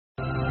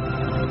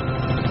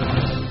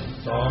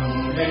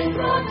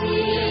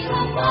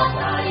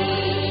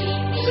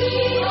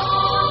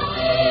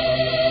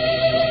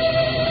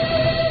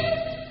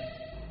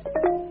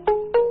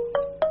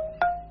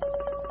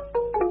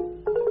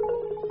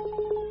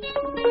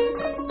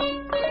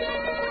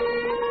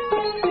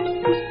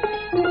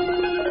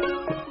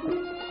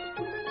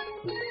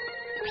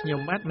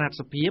ញុំបាទណាត់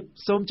សុភាព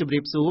សូមជម្រា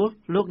បសួរ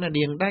លោកអ្នក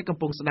នាងដែលកំ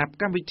ពុងស្ដាប់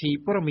កម្មវិធី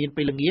ព័ត៌មាន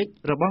ពេលល្ងាច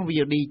របស់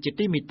VOD ជា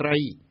ទីមេត្រី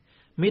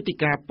មេតិ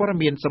ការព័ត៌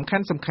មានសំខា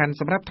ន់ៗស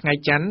ម្រាប់ថ្ងៃ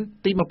ច័ន្ទ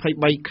ទី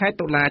23ខែ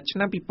តុលាឆ្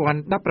នាំ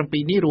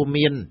2017នេះរួម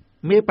មាន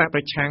មេបកប្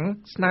រឆាំង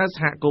ស្នើស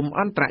ហគមន៍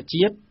អន្តរ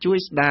ជាតិជួយ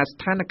ស្ដារស្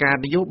ថានភាព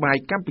នយោបាយ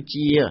កម្ពុ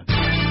ជា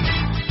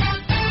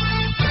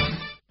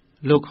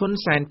លោកហ៊ុន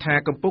សែនថា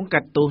កំពុងកា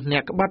ត់ទោសអ្ន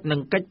កក្បត់នឹ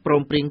ងកិច្ចព្រ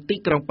មព្រៀងទី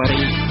ក្រុងប៉ា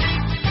រីស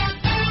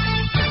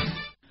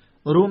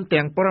រួម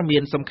ទាំងព័ត៌មា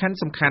នសំខា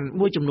ន់ៗ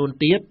មួយចំនួន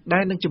ទៀតដែ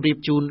លនឹងជម្រាប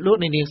ជូនលោក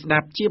អ្នកនាងស្ដា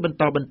ប់ជាបន្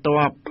តបន្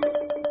ទាប់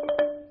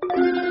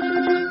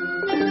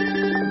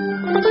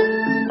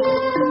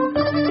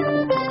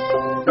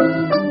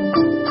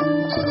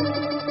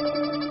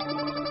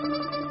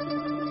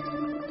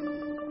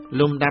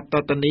លំដាប់ត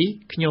ទៅនេះ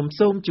ខ្ញុំ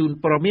សូមជូន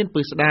ព័ត៌មាន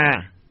ពិស្ដា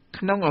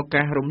ក្នុងឱ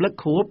កាសរំលឹក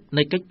ខួប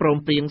នៃកិច្ចព្រម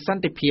ព្រៀងស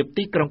ន្តិភាព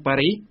ទីក្រុងប៉ា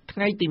រីសថ្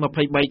ងៃទី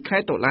23ខែ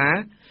តុលា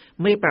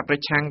មេបកប្រ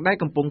ឆាំងដែល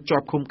កំពុងជា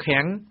ប់ឃុំ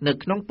ឃាំងនៅ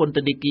ក្នុងពន្ធ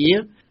នាគារ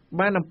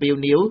បានអំពាវ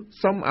នាវ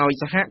សុំឲ្យ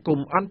សហគម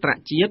ន៍អន្តរ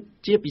ជាតិ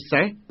ជាពិ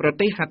សេសប្រ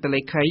ទេសហត្ថ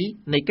លេខី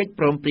នៃកិច្ច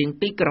ព្រមព្រៀង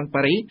ទីក្រុង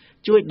ប៉ារីស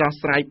ជួយដោះ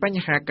ស្រាយប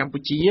ញ្ហាកម្ពុ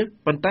ជា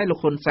ប៉ុន្តែលោក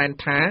ហ៊ុនសែន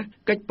ថា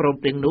កិច្ចព្រម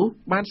ព្រៀងនោះ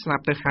បានស្លា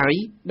ប់ទៅហើយ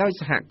ដោយ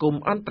សហគម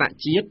ន៍អន្តរ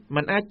ជាតិ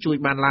មិនអាចជួយ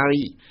បានឡើយ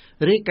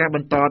រាយការណ៍ប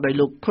ន្តដោយ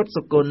លោកផុត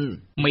សុគន្ធ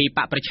មេប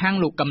កប្រឆាំង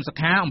លោកកឹមសុ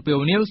ខាអំពាវ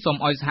នាវសូម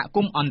ឲ្យសហគ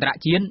មន៍អន្តរ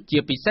ជាតិជា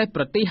ពិសេស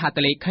ប្រទេសហត្ថ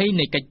លេខី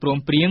នៃកិច្ចព្រម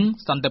ព្រៀង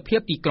សន្តិភាព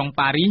ទីក្រុង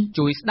ប៉ារីស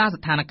ជួយស្ដារ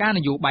ស្ថានភាពន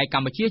យោបាយក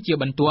ម្ពុជាជា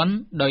បន្ទាន់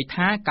ដោយ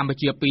ថាកម្ពុ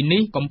ជាពេល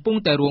នេះកំពុង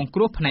តែរងគ្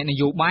រោះផ្នែកន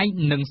យោបាយ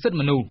និងសិទ្ធិ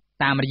មនុស្ស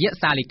តាមរយៈ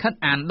សារលិខិត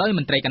អានដោយម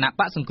ន្ត្រីគណៈ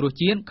បកសង្គ្រោះ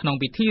ជាតិក្នុង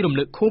ពិធីរំ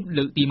លឹកខួប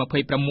លើកទី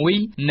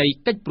26នៃ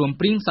កិច្ចព្រម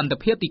ព្រៀងសន្តិ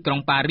ភាពទីក្រុង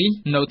ប៉ារីស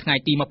នៅថ្ងៃ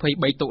ទី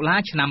23តុលា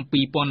ឆ្នាំ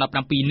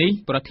2017នេះ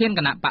ប្រធានគ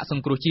ណៈបកស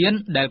ង្គ្រោះជាតិ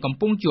ដែលកំ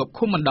ពុងជាប់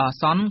ឃុំបណ្ដោះអា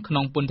សន្នក្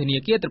នុងពន្ធនា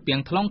គារត្រពាំ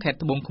ង ថ្លុងខេត្ត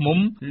ត្បូងឃ្មុំ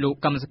លោក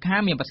កឹមសុខា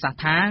មានប្រសាសន៍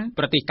ថា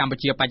ប្រទេសកម្ពុ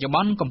ជាបច្ចុប្ប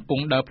ន្នកំពុង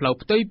ដើរផ្លូវ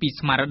ផ្ទុយពី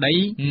ស្មារតី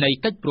នៃ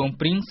កិច្ចព្រម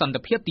ព្រៀងសន្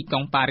តិភាពទីក្រុ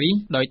ងប៉ារីស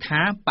ដោយ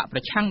ថាបកប្រ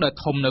ឆាំងដ៏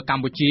ធំនៅក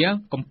ម្ពុជា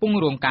កំពុង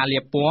រងការលា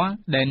បពណ៌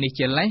ដែលនេះ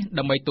ជាលេស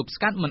ដើម្បីទប់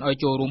ស្កាត់មិនឲ្យ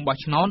ចូលរួមបោះ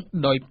ឆ្នោត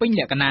ដោយពេញ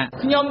លក្ខណៈ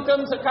ខ្ញុំគឹ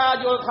មសុខា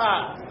យល់ថា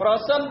ប្រ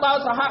សិនបើ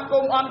សហគ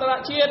មន៍អន្តរ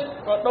ជាតិ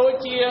ក៏ដូច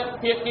ជា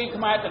ភាគី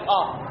ខ្មែរទាំងអ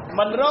ស់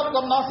មិនរក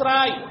ដំណោះស្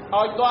រាយ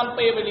ឲ្យទាន់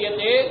ពេលវេលា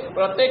ទេ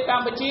ប្រទេសក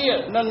ម្ពុជា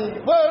នឹង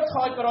វិលថ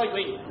យក្រោយ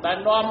វិញដែល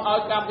នាំឲ្យ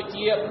កម្ពុ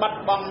ជាបាត់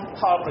បង់ផ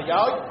លប្រ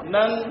យោជន៍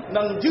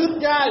និងយឺត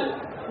យ៉ាវ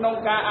ក្នុង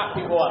ការអ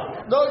ភិវឌ្ឍ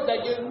ដោយដែល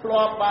យើងធ្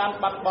លាប់បាន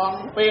បាត់បង់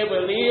ពេល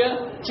វេលា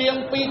ជាង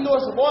2ទ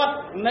សវត្សរ៍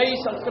នៃ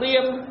សង្គ្រា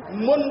ម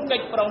មុនកិ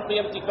ច្ចព្រមព្រៀ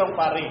ងទីក្រុង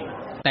ប៉ារីស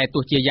តែ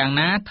ទោះជាយ៉ាង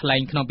ណាថ្លែ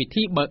ងក្នុងពិ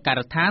ធីបើកការ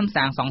ដ្ឋាន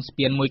សាងសង់ស្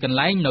ពានមួយកន្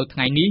លែងនៅថ្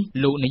ងៃនេះ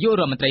លោកនាយក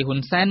រដ្ឋមន្ត្រីហ៊ុន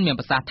សែនមាន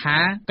ប្រសាសន៍ថា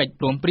កិច្ច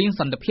ព្រមព្រៀង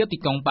សន្តិភាពទី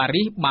ក្រុងប៉ា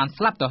រីសបាន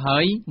ស្លាប់ទៅហើ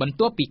យបន្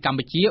ទាប់ពីកម្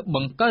ពុជាប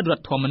ង្កើតរ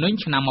ដ្ឋធម្មនុញ្ញ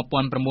ឆ្នាំ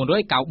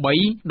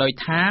1993ដោយ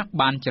ថា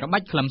បានច្របា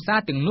ច់ខ្លឹមសារ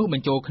ទាំងនោះប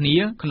ញ្ចូលគ្នា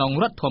ក្នុង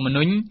រដ្ឋធម្ម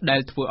នុញ្ញដែ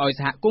លធ្វើឲ្យ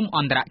សហគមន៍អ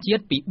ន្តរជា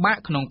តិពិបាក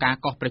ក្នុងការ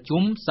កោះប្រ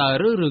ជុំសើ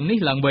រឿងនេះ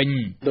ឡើងវិញ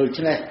ដូ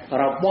ច្នេះ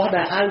របស់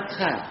ដែលហៅ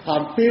ថា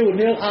អំពាវ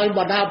នាវឲ្យប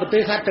ណ្ដាប្រទេ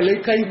សហត្ថលេ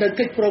ខីនៅ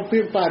កិច្ចព្រមព្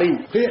រៀងប៉ារីស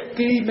ភា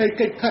គីនៃ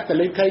កិច្ចខត្ថ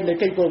លេខីនៃ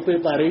កិច្ចព្រមព្រៀង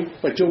ប៉ារីស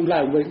ប្រជុំឡើ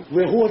ងវិញ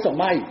វាហួសស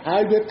ម័យហើ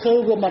យវាធ្វើ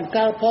វាមិន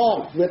កើតផង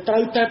វាត្រូ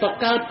វតែបង្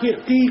កើតភា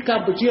គីក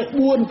ម្ពុជា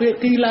4ភា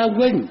គីឡើង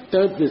វិញ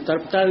ទៅវាស្រា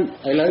ប់ទៅ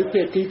ឥឡូវ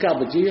ភាគីកម្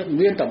ពុជា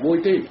មានតែមួយ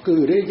ទេគឺ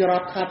រាជរ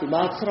ដ្ឋាភិ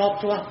បាលស្រប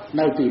ច្បាប់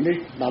នៅទីនេះ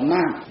តំ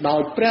ណាងដោ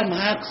យព្រះម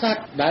ហាក្សត្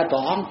រដែលព្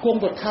រះអង្គគង់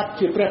ប្រថាប់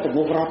ជាព្រះប្រ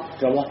មុខរដ្ឋ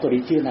របស់ប្រ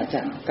ជាណាចក្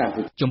រកម្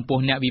ពុជាចំពោះ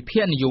អ្នកវិ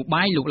ភាគនយោ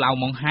បាយលោកឡៅ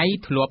ម៉ុងហៃ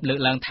ធ្លាប់លើក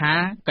ឡើងថា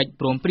កិច្ច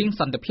ព្រមព្រៀង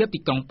សន្តិភាពទី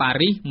ក្រុងប៉ា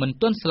រីសមិន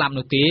ទាន់ស្លាប់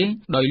នោះទេ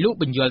ដោយលោក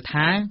បញ្យល់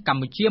ថាក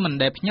ម្ពុជាមិន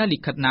ដែលផ្ញើលិ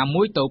ខិតណា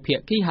មួយទៅភា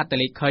គីហត្ថ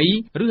លេខី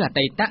ឬអ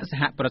តីតស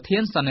ហប្រធា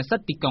នសន្និសីទ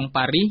ទីក្រុង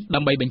ប៉ារីសដើ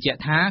ម្បីបញ្ជាក់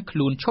ថាខ្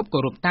លួនឈប់គោ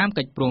រពតាម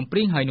កិច្ចព្រមព្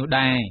រៀងហើយនោះ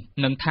ដែរ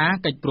និងថា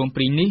កិច្ចព្រម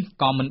ព្រៀងនេះ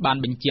ក៏មិនបាន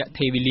បញ្ជាក់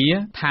ថេវេលា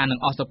ថានឹង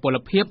អស់សុពល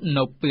ភាព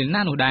នៅពេល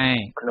ណានោះដែរ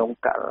ក្នុង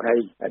ករណី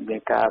មា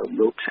នការរំ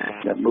លោភ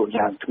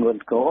យ៉ាងធ្ងន់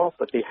ធ្ងរ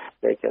ប្រទេស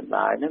ដែលចន្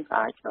លាយនឹង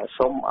អាច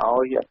សុំឲ្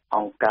យអ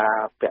ង្គការ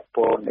ពាក់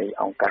ព័ន្ធនៃ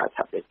អង្គការស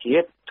ហប្រជាជា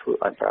តិធ្វើ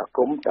អន្តរាគ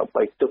មន៍ដើម្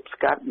បីទប់ស្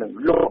កាត់និង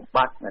លុបបំ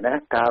បាត់ណា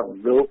ការរំ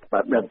លោភ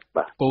បែបនេះ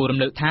បាទគោរំ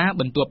លើកថា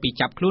បន្ទាប់ពី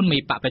ចាប់ខ្លួនមេ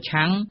បកប្រ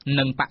ឆាំង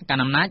និងបកកណ្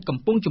ដាលអំណាចកំ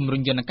ពុងជំរុ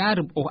ញយន្តការ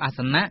រំអូសអាស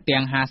នៈ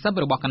ទាំង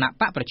50របស់គណៈ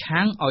បកប្រ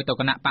ឆាំងឲ្យទៅ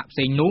គណៈបកផ្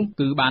សេងនោះ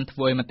គឺបានធ្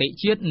វើឲ្យមតិ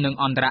ជាតិនិង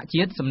អន្តរ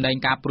ជាតិសម្ដែង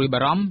ការព្រួយបា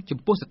រម្ភចំ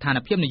ពោះស្ថាន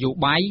ភាពនយោ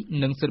បាយ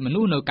និងសិទ្ធិមនុ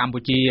ស្សនៅកម្ពុ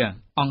ជា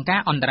អង្គកា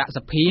រអន្តរស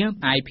ភា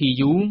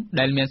IPU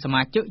ដែលមានស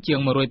មាជិកជាង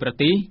100ប្រ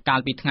ទេសកាល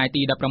ពីថ្ងៃ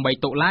ទី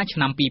18តុលាឆ្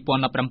នាំ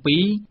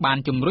2017បាន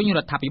ជំរុញរ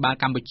ដ្ឋាភិបាល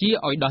កម្ពុជា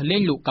ឲ្យដោះលែ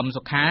ងលោកកឹម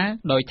សុខា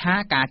ដោយថា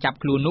ការចាប់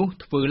ខ្លួននោះ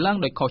ធ្វើឡើង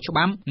ដោយខុសច្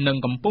បាប់និង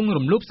កំពុង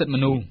រំលោភសិទ្ធិម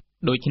នុស្ស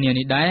ដោយគ្នា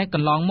នេះដែរក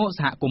ន្លងមក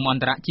សហគមន៍អ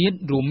ន្តរជាតិ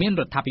រួមមាន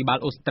រដ្ឋាភិបាល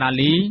អូស្ត្រា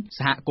លី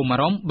សហគមន៍អា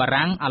រ៉ុបបា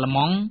រាំងអាល្លឺ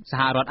ម៉ង់ស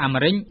ហរដ្ឋអាមេ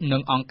រិកនិ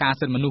ងអង្គការ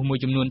សិទ្ធិមនុស្សមួយ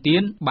ចំនួនទៀ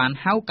តបាន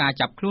ហៅការ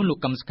ចាប់ខ្លួនលោក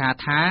កឹមសុខា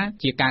ថា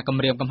ជាការគំ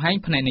រាមកំហែង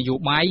ផ្នែកនយោ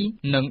បាយ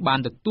និងបាន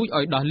ទទូច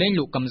ឲ្យដោះលែង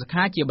លោកកឹមសុ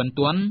ខាជាបន្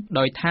ទាន់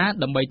ដោយថា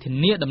ដើម្បីធា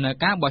នាដំណើរ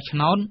ការបោះឆ្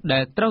នោតដែ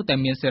លត្រូវតែ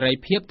មានសេរី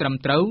ភាពត្រឹម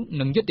ត្រូវ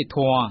និងយុត្តិធ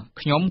ម៌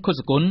ខ្ញុំខុស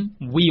គុណ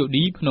VOD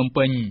ភ្នំ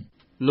ពេញ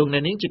លោកអ្ន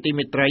កនាងជាទី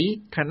មេត្រី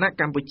គណៈ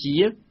កម្ពុជា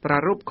ប្រា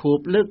រព្ធខួប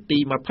លើកទី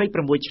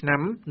26ឆ្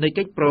នាំនៃ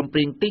កិច្ចព្រមព្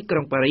រៀងទីក្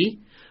រុងប៉ារីស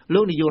លោ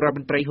កនាយករដ្ឋម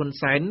ន្ត្រីហ៊ុន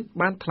សែន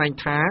បានថ្លែង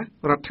ថា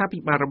រដ្ឋាភិ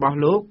បាលរបស់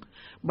លោក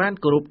បាន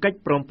គោរពកិច្ច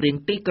ព្រមព្រៀង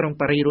ទីក្រុង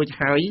ប៉ារីសរួច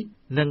ហើយ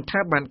និងថា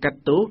បានកាត់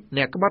ទោស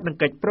អ្នកក្បត់នឹង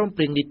កិច្ចព្រម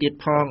ព្រៀងនេះទៀត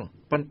ផង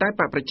ប៉ុន្តែ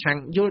បកប្រឆាំង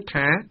យល់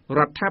ថារ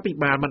ដ្ឋាភិ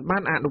បាលមិនបា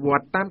នអនុវ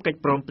ត្តតាមកិច្ច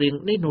ព្រមព្រៀង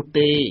នេះនោះ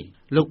ទេ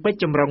លោកពេជ្រ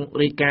ចម្រុង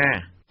រាយការ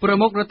ណ៍ប្រ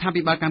មុខរដ្ឋា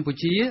ភិបាលកម្ពុ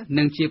ជា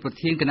និងជាប្រ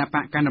ធានគណៈប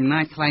កកណ្ដាលអំណា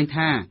ចថ្លែង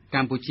ថាក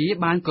ម្ពុជា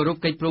បានគោរព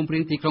កិច្ចព្រមព្រៀ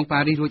ងទីក្រុងប៉ា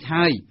រីសរួច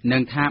ហើយនិ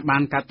ងថាបា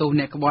នកាត់ទោស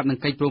អ្នកក្បត់នឹង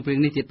កិច្ចព្រមព្រៀង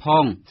នេះទៀតផ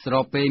ងស្រ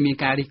បពេលមាន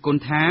ការរិះគ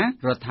ន់ថា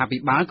រដ្ឋាភិ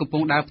បាលកំពុ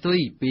ងដើរផ្ទុយ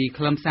ពី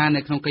ខ្លឹមសារ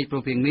នៅក្នុងកិច្ចព្រ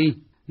មព្រៀងនេះ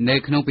នៅ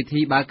ក្នុងពិធី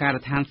បើកការ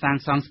ដ្ឋានសាង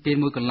សង់ស្ពាន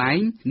មួយកន្លែង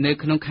នៅ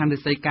ក្នុងខណ្ឌរិ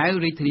ស័យកែវ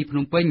រាជធានីភ្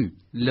នំពេញ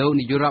លោក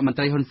នាយករដ្ឋមន្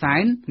ត្រីហ៊ុនសែ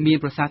នមាន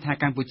ប្រសាសន៍ថា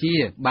កម្ពុជា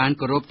បាន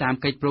គោរពតាម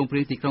កិច្ចព្រមព្រៀ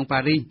ងទីក្រុងប៉ា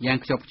រីសយ៉ាង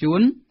ខ្ជាប់ខ្ជួ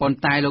នប៉ុន្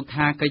តែលោក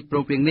ថាកិច្ចព្រ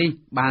មព្រៀងនេះ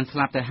បានស្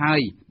លាប់ទៅហើ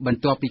យបន្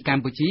ទាប់ពីក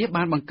ម្ពុជា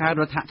បានបង្កើត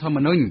រដ្ឋធម្ម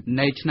នុញ្ញ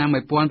នៅឆ្នាំ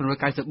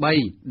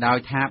1993ដោយ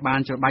ថាបាន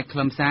ច្របាច់ខ្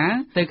លឹមសារ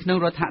ទៅក្នុង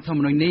រដ្ឋធម្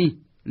មនុញ្ញនេះ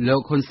លោ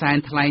កហ៊ុនសែន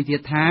ថ្លែងទៀ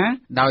តថា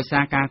ដោយសា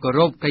រការគោរ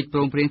ពកិច្ចព្រ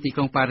មព្រៀងទីក្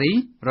រុងប៉ារីស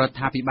រដ្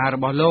ឋាភិបាលរ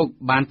បស់លោក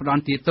បានផ្ដ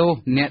ន្ទាទោស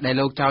អ្នកដែល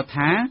លោកចោទ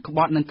ថាក្ប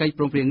ត់នឹងកិច្ច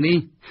ព្រមព្រៀងនេះ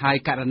ហើយ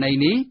ករណី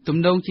នេះទំ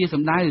នងជាស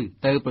ម្ដៅ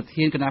ទៅប្រ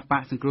ធានគណៈប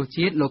កសង្គ្រោះ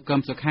ជាតិលោកកឹ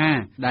មសុខា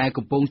ដែល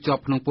កំពុងជា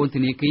ប់ក្នុងពន្ធ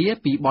នាគារ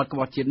ពីបទក្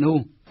បត់ជាតិនោះ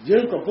យើ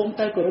ងកំពុង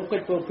តែគោរពកិ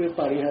ច្ចព្រមព្រៀង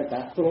ប៉ារីសហើយតា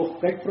ព្រោះ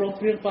កិច្ចព្រម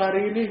ព្រៀងប៉ា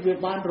រីសនេះវា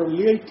បានរ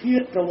លាយធា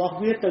តុរបស់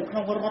វាទៅក្នុ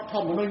ងរដ្ឋធ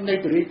ម្មនុញ្ញនៃ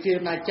ប្រជាជា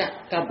តិណាច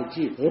ក្រកម្ពុ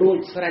ជារួច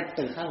ស្រេច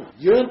ទៅហើយ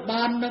យើង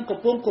បាននឹងកំ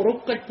ពុងគោរព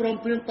កិច្ចព្រម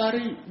ព្រៀងប៉ា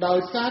រីសដោយ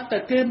សារតែ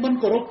គេមិន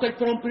គោរពកិច្ច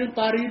ព្រមព្រៀង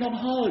ប៉ារីសនោះ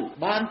ហើយ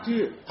បានជា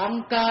អ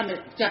ង្គការ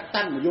ចាត់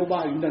តាំងនយោ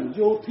បាយនិង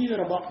យោធា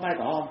របស់ខ្មែរ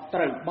ក្រហមត្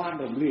រូវបាន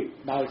រំលាយ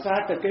ដោយសារ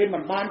តែគេមិ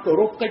នបានគោ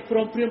រពកិច្ចព្រ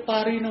មព្រៀងប៉ា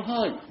រីសនោះ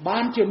ហើយបា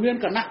នជាមាន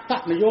គណៈប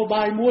កនយោ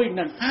បាយមួយ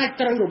នឹងអាច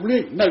ត្រូវរំលា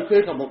យនៅពេ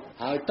លខាងមុខ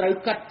ហើយត្រូវ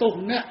កាត់ទោស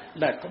អ្នក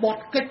ដែលក្បត់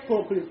កិច្ចព្រ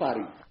មព្រៀងប៉ា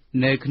រីស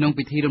នៅក្នុង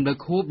ពិធីរំលឹក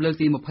ខួបលើក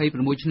ទី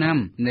26ឆ្នាំ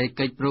នៃ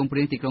កិច្ចព្រមព្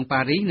រៀងទីក្រុងប៉ា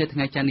រីសនៅថ្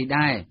ងៃច័ន្ទនេះ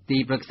ដែរទី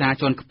ប្រឹក្សា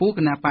ជាន់ខ្ពស់គ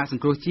ណៈបកស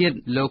ង្គ្រោះជាតិ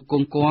លោកគ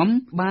ង់គំ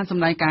បានស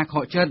ម្ដែងការខ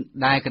កចិត្ត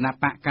ដែលគណៈ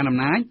បកកណ្ដាលអំ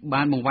ណាច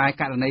បានបង្វែរ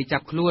ករណីចា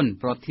ប់ខ្លួន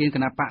ប្រធានគ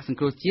ណៈបកសង្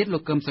គ្រោះជាតិលោ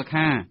កកឹមសុ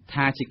ខា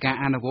ថាជាការ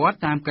អនុវត្ត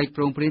តាមកិច្ច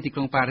ព្រមព្រៀងទីក្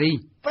រុងប៉ារីស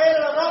ពេល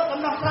រក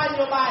ដំណោះស្រាយន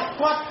យោបាយ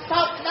គាត់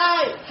សោកស្ដា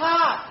យថា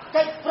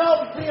កិច្ចព្រម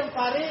ព្រៀង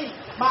ប៉ារីស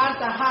បាន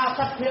តែ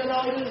 50%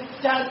 ឬ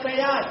ច្រើនពេក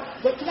ហើយ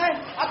ដូច្នេះ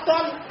អត់ទា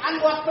ន់អនុ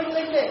វត្តពេញ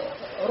លេញទេរ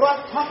ដ្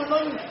ឋធម្មនុ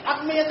ញ្ញអ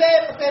ត់មានទេ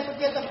ប្រទេសប្រ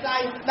ជាធិបតេ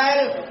យ្យដែល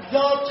យ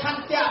កឆ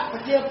ន្ទៈប្រ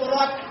ជាពលរ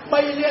ដ្ឋ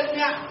3លាន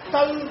នាក់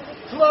ទៅ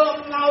ធ្វើ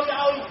អំណោយ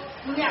ឲ្យ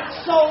អ្នក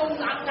សូន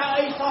អត់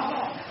អីសោះ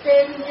គេ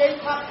និយាយ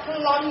ថាប្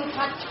លន់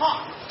ថាឆ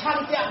ក់ឆ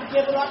ន្ទៈប្រជា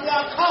ពលរដ្ឋយ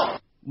កខុស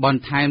ប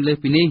ន្ថែមលើស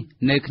ពីនេះ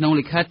នៅក្នុង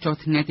លិខិតចុះ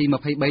ថ្ងៃទី23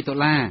ដុ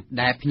ល្លារ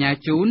ដែលផ្ញើ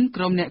ជូន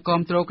ក្រុមអ្នក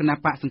គាំទ្រគណៈ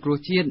បកសង្គ្រោះ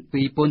ជាតិ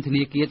ពីពន្ធ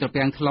នាគារត្រ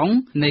ពាំង ថ្លុង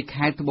នៃ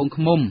ខេត្តត្បូង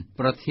ឃ្មុំ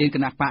ប្រធានគ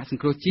ណៈបកស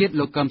ង្គ្រោះជាតិ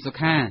លោកកឹមសុ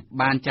ខា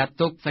បានចាត់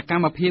ទុកសក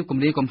ម្មភាពគំ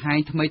រាមកំហែង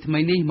ថ្មី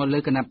ៗនេះមកលើ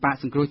គណៈបក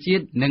សង្គ្រោះជា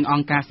តិនិងអ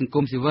ង្គការសង្គ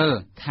មស៊ីវិល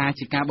ថា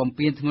ជាការបំ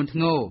ពានធ្ងន់ធ្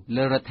ងរ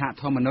លើរដ្ឋ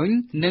ធម្មនុញ្ញ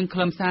និងខ្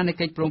លឹមសារនៃ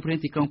កិច្ចព្រមព្រៀង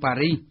ទីក្រុងប៉ា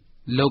រីស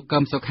លោកកឹ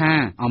មសុខា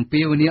អំ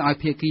ពាវនាវឲ្យ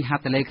ភាគីហ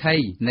ត្ថលេខី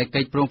នៃ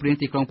កិច្ចព្រមព្រៀង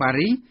ទីក្រុងប៉ា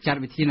រីសចាត់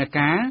វិធាន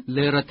ការ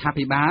លើរដ្ឋា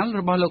ភិបាល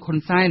របស់លោកហ៊ុន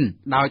សែន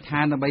ដោយថា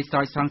ដើម្បីស្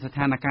រោចស្រង់ស្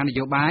ថានភាពន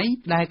យោបាយ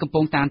ដែលកំ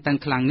ពុងតានតឹង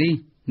ខ្លាំងនេះ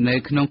នៅ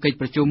ក្នុងកិច្ច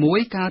ប្រជុំមួយ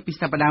កាលពី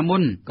សប្តាហ៍មុ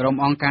នក្រុម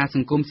អង្គការស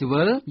ង្គមស៊ី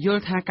វិលយ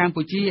ល់ថាកម្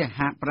ពុជា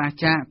ហាក់ប្រាស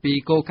ចាកពី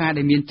គោលការណ៍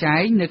ដែលមានចែ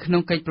ងនៅក្នុ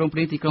ងកិច្ចព្រមព្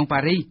រៀងទីក្រុងប៉ា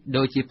រីស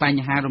ដូចជាប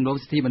ញ្ហារំលោភ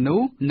សិទ្ធិមនុ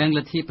ស្សនិងល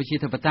ទ្ធិប្រជា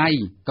ធិបតេយ្យ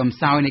កំ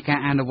សោយនៃការ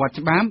អនុវត្ត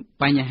ច្បាប់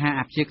បញ្ហា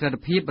អព្យាក្រឹត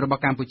ភាពរប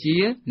ស់កម្ពុជា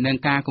និង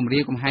ការគំរា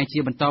មកំហែងជា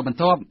បន្តបន្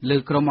ទាប់លើ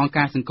ក្រុមអង្គ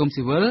ការសង្គម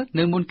ស៊ីវិល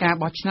នៅមុនការ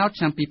បោះឆ្នោត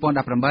ឆ្នាំ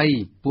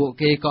2018ពួក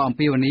គេក៏អំ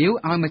ពាវនាវ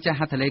ឲ្យម្ចាស់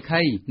ហត្ថលេ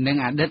ខីនិង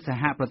អតីតស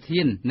ហប្រ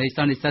ធាននៃស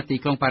ន្និសីទទី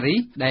ក្រុងប៉ារីស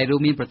ដែលរួម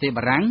មានប្រទេស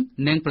បារាំង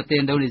និងប្រទេស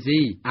ឥណ្ឌូនេស៊ី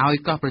ឲ្យ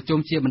កោះប្រជុំ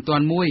ជាបន្ទា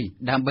ន់មួយ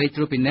ដើម្បីត្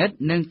រួតពិនិត្យ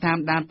និងតាម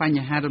ដានប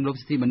ញ្ហារំលោភ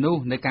សិទ្ធិមនុស្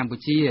សនៅកម្ពុ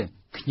ជា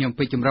ខ្ញុំ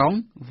ពេជ្រចម្រុង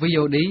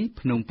VOD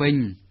ភ្នំពេញ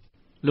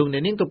លោកអ្ន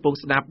កនាងកំពុង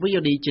ស្ដាប់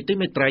VOD ជាទី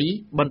មេត្រី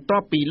បន្ទា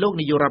ប់ពីលោក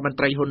នាយករដ្ឋមន្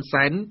ត្រីហ៊ុន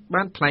សែន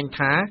បានថ្លែង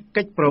ថា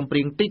កិច្ចព្រមព្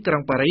រៀងទីក្រុ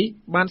ងប៉ារីស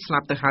បានស្លា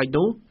ប់ទៅហើយ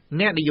នោះ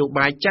អ្នកនយោ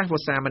បាយចាស់វ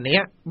ស្សាម្នា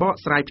ក់បក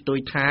ស្រាយផ្ទុយ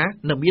ថា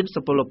នៅមាន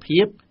សុពលភា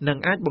ពនិង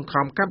អាចបង្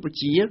ខំកម្ពុ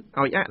ជា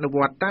ឲ្យអនុវ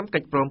ត្តតាមកិ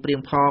ច្ចព្រមព្រៀង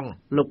ផង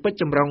លោកពេជ្រ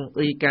ចម្រុង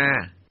រាយការ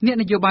ណ៍អ្នក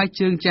នយោបាយ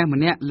ជើងចាស់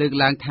ម្នាក់លើក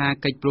ឡើងថា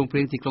កិច្ចព្រមព្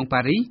រៀងទីក្រុង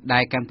ប៉ារីសដែ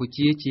លកម្ពុ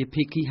ជាជា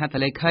ភាគីហត្ថ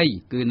លេខី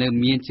គឺនៅ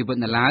មានជីវិត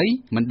នៅឡើយ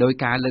មិនដោយ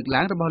ការលើក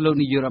ឡើងរបស់លោក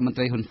នាយករដ្ឋមន្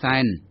ត្រីហ៊ុនសែ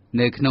ន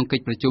នៅក្នុងកិ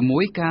ច្ចប្រជុំមួ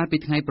យកាលពី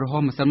ថ្ងៃប្រ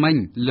ហោះម្សិលមិញ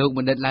លោកប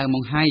ណ្ឌិតឡាវ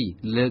ម៉ុងហៃ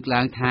លើក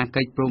ឡើងថា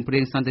កិច្ចព្រមព្រៀ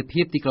ងសន្តិ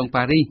ភាពទីក្រុង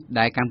ប៉ារីស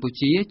ដែលកម្ពុ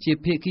ជាជា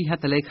ភាគីហ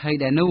ត្ថលេខី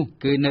ដែលនោះ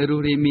គឺនៅរ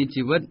ស់រានមាន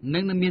ជីវិតនិ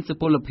ងនៅមានសុ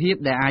ពលភាព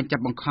ដែលអាចចា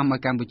ប់បង្ខំឲ្យ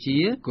កម្ពុជា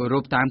គោរ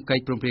ពតាមកិច្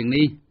ចព្រមព្រៀង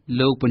នេះ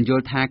លោកបញ្យ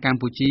ល់ថាកម្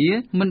ពុជា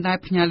មិនដែល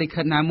ផ្ញើលិ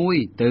ខិតណាមួយ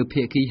ទៅ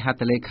ភាគីហត្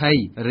ថលេខី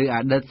ឬអ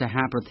តីតសហ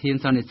ប្រធាន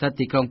សន្និសីទ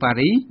ទីក្រុងប៉ា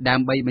រីសដើ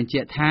ម្បីបញ្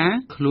ជាក់ថា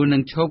ខ្លួននឹ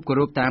ងឈប់គោ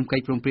រពតាមកិ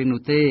ច្ចព្រមព្រៀង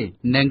នោះទេ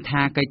និង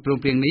ថាកិច្ចព្រម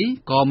ព្រៀងនេះ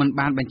ក៏មិន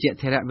បានបញ្ជាក់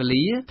ថេរវេ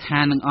លាថា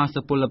នឹងអស់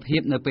សុពលភា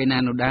ពនៅពេលណា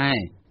នោះដែរ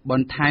ប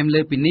ន្ថែម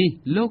លើពីនេះ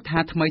លោកថា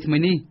ថ្មី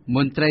នេះម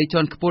ន្ត្រីជា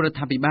ន់ខ្ពស់រដ្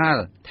ឋាភិបាល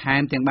ថែ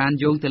មទាំងបាន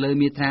យោងទៅលើ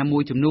មាត្រាមួ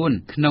យចំនួន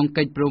ក្នុង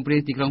កិច្ចព្រមព្រៀ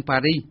ងទីក្រុងប៉ា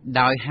រីស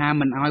ដោយហាម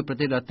មិនឲ្យប្រ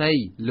ទេសដទៃ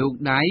លោក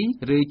ដៃ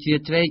ឬជា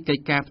ជ្រែកកិ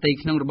ច្ចការផ្ទៃ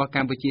ក្នុងរបស់ក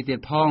ម្ពុជាទៀត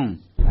ផង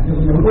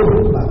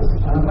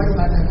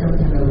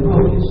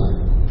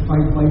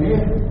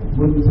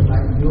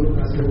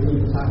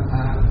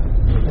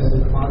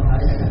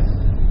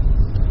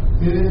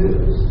គឺ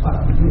ស្បាត់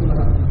ពីរ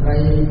ដ្ឋត្រី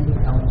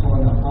អង្គរ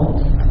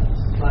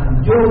បាន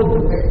យក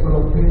កិច្ចប្រ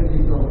ពៃទី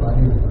ក្រុងប៉ា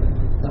រីស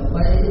ដើម្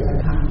បី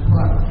ខាងស្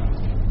វាត់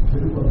ឬ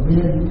ក៏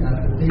មានប្រ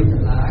ទេសទាំ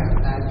ងឡាយ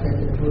ដែលចេះ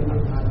ទទួលអ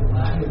ន្តរជា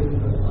តិឬ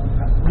ក៏អន្ត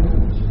រ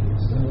ជា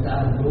តិតា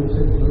មរូប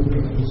សិទ្ធិមនុស្ស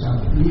ពីសង្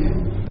គ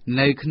ម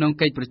នៅក្នុង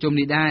កិច្ចប្រជុំ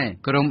នេះដែរ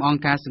ក្រុមអង្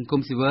គការសង្គ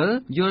មស៊ីវិល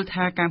យល់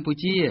ថាកម្ពុ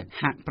ជា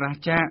ហាក់ប្រ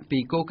ឆាចពី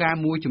គោលការ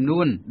ណ៍មួយចំ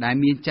នួនដែល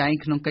មានចែង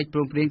ក្នុងកិច្ចព្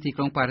រមព្រៀងទី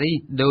ក្រុងប៉ារីស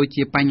ដូច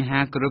ជាបញ្ហា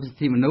គោរពសិទ្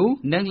ធិមនុស្ស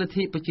និងលទ្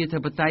ធិប្រជាធិ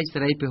បតេយ្យសេ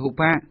រីពហុ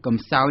បកកំ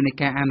សោយនៃ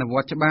ការអនុវ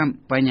ត្តច្បាប់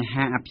បញ្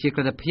ហាអព្យាក្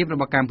រឹតភាពរ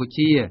បស់កម្ពុ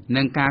ជា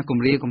និងការគំ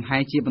រាមកំហែ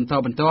ងជាបន្ត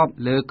បន្ទាប់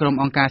លើក្រុម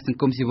អង្គការសង្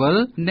គមស៊ីវិល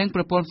និង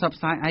ប្រព័ន្ធផ្សព្វ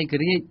ផ្សាយឯក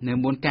រាជ្យនៅ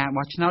មុនការ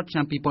បោះឆ្នោតឆ្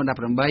នាំ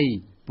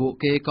2018ពួក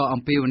គេក៏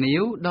អំពាវនា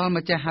វដល់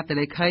ម្ចាស់ហត្ថ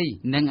លេខី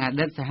និងអ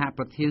តីតសហ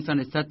ប្រធានសន្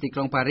និសីទទីក្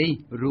រុងប៉ារីស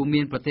រួម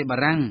មានប្រទេសបា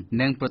រាំង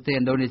និងប្រទេសឥ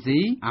ណ្ឌូនេស៊ី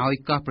ឲ្យ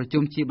កោះប្រ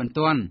ជុំជាបន្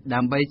ទាន់ដើ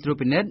ម្បីត្រួត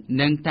ពិនិត្យ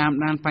និងតាម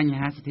ដានបញ្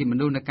ហាសិទ្ធិម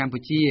នុស្សនៅកម្ពុ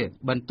ជា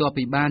បន្ទាប់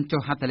ពីបាន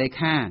ចុះហត្ថលេ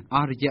ខាអ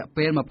ស់រយៈ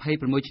ពេល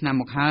26ឆ្នាំ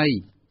មកហើយ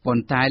ប៉ុ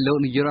ន្តែលោក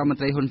នាយករដ្ឋមន្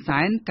ត្រីហ៊ុន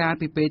សែនកាល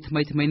ពីពេលថ្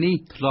មីនេះ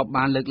ធ្លាប់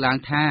បានលើកឡើង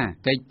ថា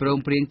កិច្ចព្រម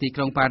ព្រៀងទី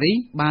ក្រុងប៉ារីស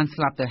បានស្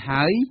លាប់ទៅ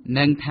ហើយ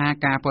និងថា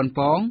ការប៉ុន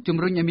ប៉ងជំ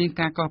រុញឲ្យមាន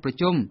ការកោះប្រ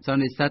ជុំស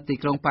ន្និសីទទី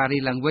ក្រុងប៉ារី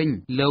សឡើងវិញ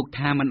លោក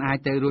ថាមិនអាច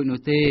ទៅរួចនោះ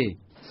ទេ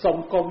សូម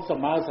គុំស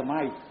ម័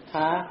យ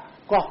ថា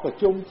កោះប្រ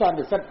ជុំសន្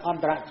និសីទអ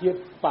ន្តរជាតិ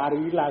ប៉ា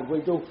រីសឡើងវិ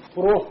ញនោះ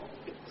ព្រោះ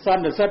ស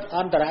ន្និសីទអ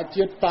ន្តរ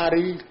ជាតិប៉ា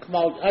រីសខ្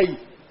មោចអី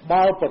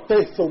បើប្រទេ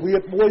សសូវៀ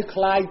តមួយค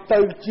ล้ายទៅ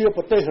ជា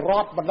ប្រទេសរ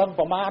ដ្ឋមិនដឹង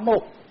ប្រមាណ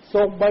នោះ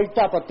សូម្បី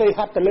តែប្រទេសហ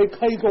ត្ថលេ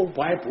ខីក៏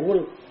ប្រែប្រួល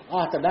អ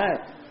ស់ទៅដែរ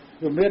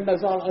វាមាននៅ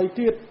សល់អី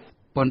ទៀត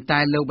ប៉ុន្តែ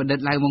លោកបណ្ឌិត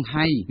ឡាវម៉ុង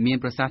ហៃមាន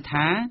ប្រសាសន៍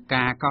ថា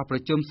ការកោះប្រ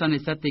ជុំសន្និ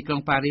សីទទីក្រុ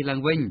ងប៉ារីសឡើង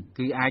វិញ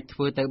គឺអាចធ្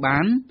វើទៅបា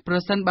នប្រ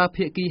សិនបើ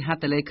ភាគីហ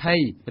ត្ថលេខី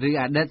ឬ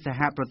អតីតសហ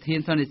ប្រធាន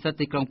សន្និសីទ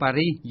ទីក្រុងប៉ា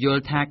រីសយ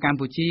ល់ថាកម្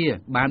ពុជា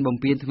បានបំ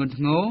ពានធ្ងន់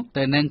ធ្ងរ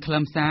ទៅនឹងខ្លឹ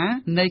មសារ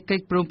នៃកិ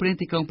ច្ចព្រមព្រៀង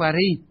ទីក្រុងប៉ា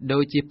រីសដូ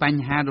ចជាប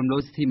ញ្ហារំលោ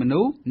ភសិទ្ធិមនុ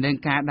ស្សនិង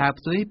ការដើរ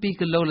ផ្ទុយពី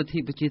គន្លងលទ្ធិ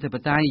ប្រជាធិប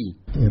តេយ្យ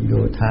ខ្ញុំយ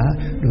ល់ថា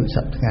ដូចស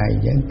ប្តាហ៍ថ្ងៃអ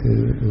ញ្ចឹងគឺ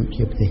ដូច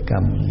ជាប្រទេសក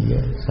ម្ពុជា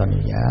ស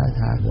ន្យា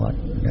ថាគាត់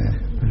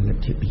ល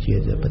ទ្ធិប្រជា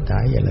ធិបតេ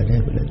យ្យឥឡូវនេះ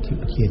លទ្ធិ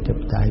ប្រជាធិប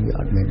តេយ្យវា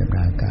អត់មានដំ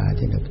ណើរការ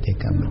ទេនៅប្រទេស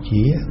កម្ពុ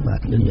ជាបាទ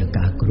ដូចជា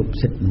ការគ្រប់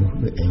សិទ្ធិមនុស្ស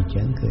ដូចអី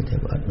ចឹងគឺថា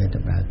អត់មាន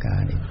ដំណើរកា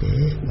រនេះទេ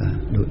បាទ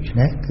ដូច្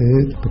នេះគឺ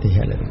ប្រទេសហ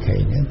ត្ថលេខី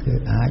ហ្នឹងគឺ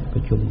អាចប្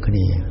រជុំគ្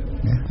នា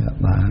ណា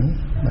បាន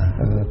បាទ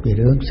ពី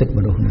រឿងសិទ្ធិម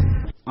នុស្ស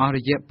នេះអស់រ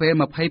យៈពេល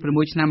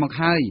26ឆ្នាំមក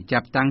ហើយចា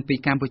ប់តាំងពី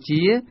កម្ពុ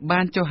ជា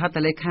បានចុះហត្ថ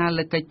លេខា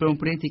លើកិច្ចព្រម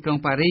ព្រៀងទីក្រុង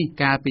ប៉ារីស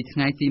កាលពីថ្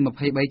ងៃទី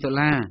23ដុល្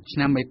លារឆ្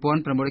នាំ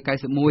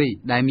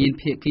1991ដែលមាន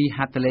ភាគីហ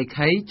ត្ថលេ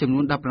ខីចំនួ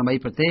ន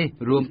18ប្រទេស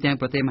រួមទាំង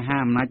ប្រទេសមហា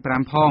អំណាច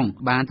5ផង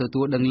បានទ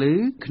ទួលដឹងឮ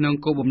ក្នុង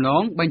គោលបំណ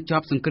ងបញ្ច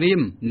ប់សង្គ្រាម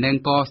និង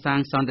កសាង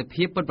សន្តិ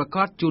ភាពពិតប្រាក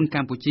ដជូនក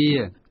ម្ពុជា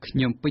ខ្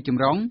ញុំពេជ្រច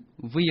ម្រុង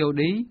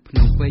VOD ភ្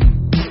នំពេញ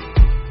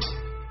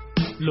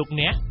លោក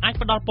អ្នកអាច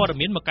ផ្ដល់ព័ត៌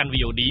មានមកកាន់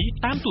VOD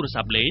តាមទូរ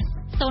ស័ព្ទលេខ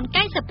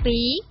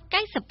092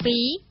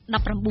 92 19 02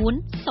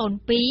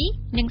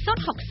និង060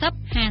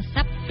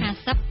 50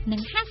 50និ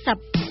ង50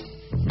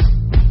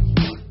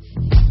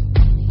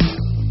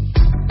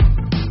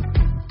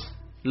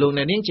លោក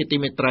អ្នកនាងជាទី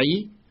មេត្រី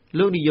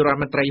លោកនាយករដ្ឋ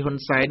មន្ត្រីហ៊ុន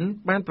សែន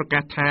បានប្រកា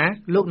សថា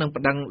លោកនឹង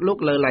ប្តឹងលោក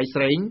លើឡៃ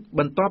ស្រេងប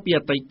ន្ទាប់ពីអ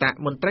តីត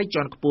មន្ត្រី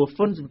ជាន់ខ្ពស់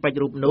ហ៊ុនស៊ិនប៉ិច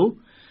រូបនោះ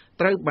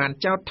ត្រូវបាន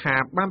ចោទថា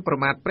បានប្រ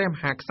មាថព្រះម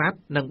ហាក្សត្រ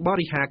និងប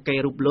រិហាកេរ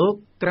រូបលោក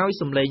ក្រោយ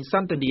សម្លេងស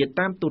ន្ទនា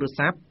តាមទូរ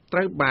ស័ព្ទត្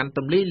រូវបានទ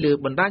ម្លាយលើ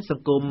បណ្ដាញស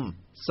ង្គម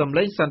សម្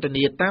លេងសន្ទ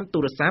នាតាមទូ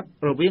រស័ព្ទ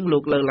រវាងលោ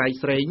កលើឡៃ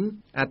ស្រេង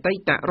អតី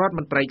តរដ្ឋម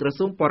ន្ត្រីក្រ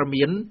សួងព័ត៌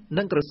មាន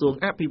និងក្រសួង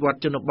អភិវឌ្ឍ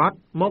ជនបទ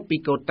មកពី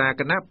កូតា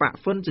គណៈបក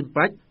ហ៊ុនស៊ិន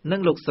ប៉ិចនិ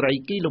ងលោកស្រី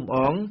គីលំអ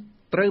ង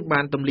ត្រូវ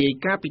បានទម្លាយ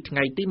កាលពីថ្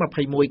ងៃទី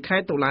21ខែ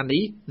តុលា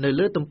នេះនៅ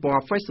លើទំព័រ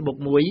Facebook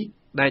មួយ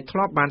ដែលធ្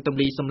លាប់បានទម្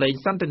លាយសម្លេង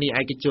សន្ទនា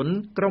ឯកជន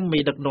ក្រុមមេ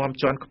ដឹកនាំ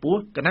ជាន់ខ្ពស់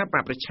គណៈប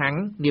កប្រឆាំង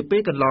នាពេ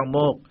លកន្លងម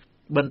ក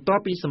បន្ទា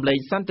ប់ពីសម្លេង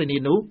សន្ទនា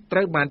នោះត្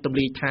រូវបានទម្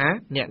លាយថា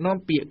អ្នកនាំ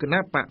ពាក្យគណៈ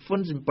បកហ៊ុន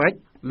ស៊ិនប៉ិច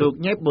លោក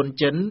ញ៉ែបប៊ុន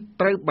ចិន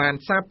ត្រូវបាន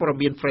សារព័ត៌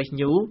មាន Fresh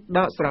News ដ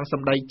កស្រង់ស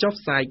ម្ដីចុះ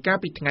ផ្សាយកាល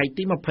ពីថ្ងៃ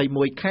ទី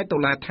21ខែតុ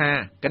លាថា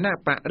គណៈ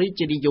បករា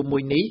ជានិយមមួ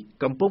យនេះ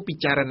កំពុងពិ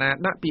ចារណា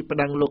ដាក់ពាក្យប្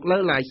តឹងលោកលើ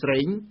ឡៃស្រេ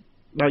ង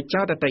ដោយ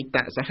ចោទអតីត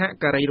សហ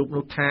ការីរូប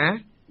នោះថា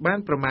បាន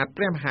ប្រមាថ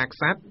ព្រះមហាក្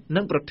សត្រ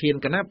និងប្រធាន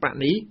គណៈបក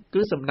នេះ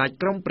គឺសម្ដេច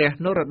ក្រមព្រះ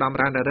នរោត្តម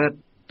រណរដ្ឋ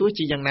ទោះ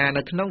ជាយ៉ាងណា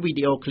នៅក្នុងវី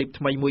ដេអូឃ្លីប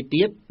ថ្មីមួយ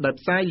ទៀតដែល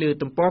ផ្សាយលើ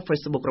ទំព័រ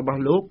Facebook រប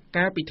ស់លោក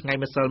កាលពីថ្ងៃ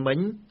ម្សិលមិញ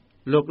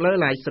លោកលើ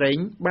ឡាយស្រេង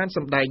បានស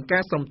ម្ដែងកា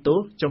រសុំទោស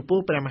ចំពោះ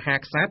ព្រះមហា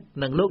ក្សត្រ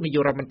និងលោកនាយ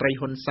ករដ្ឋមន្ត្រី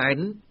ហ៊ុនសែន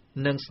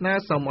និងស្នើ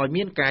សុំឲ្យ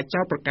មានការ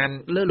ចោទប្រកាន់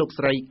លើលោក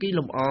ស្រីគី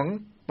លំអង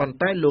ប៉ុន្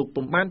តែលោក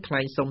ពុំបានថ្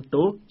លែងសុំ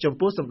ទោសចំ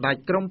ពោះសម្ដេច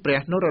ក្រមព្រះ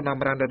នរោត្តម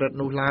រណរដ្ឋ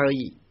នោះឡើយ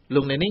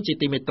លោកអ្នកនាងជា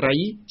ទីមេត្រី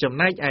ចំ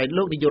ណែកឯ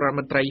លោកនាយករដ្ឋ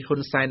មន្ត្រីហ៊ុ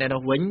នសែនឯ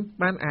នោះវិញ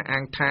បានអះអា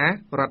ងថា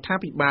រដ្ឋា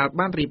ភិបាល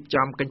បានរៀប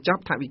ចំកញ្ច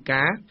ប់ថវិ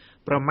កា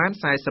ប្រមាណ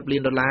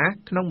$40 លាន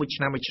ក្នុងមួយ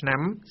ឆ្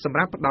នាំសម្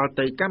រាប់ផ្ដល់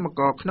ទៅកម្ម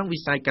ករក្នុងវិ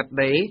ស័យកាត់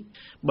ដេរ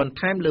បន្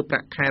ថែមលើប្រា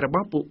ក់ខែរប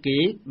ស់ពួកគេ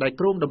ដែល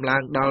គ្រោងដំឡើ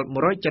ងដល់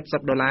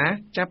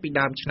$170ចាប់ពី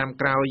ដើមឆ្នាំ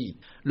ក្រោយ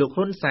លោក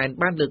ហ៊ុនសែន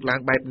បានលើកឡើង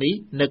បែបនេះ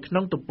នៅក្នុ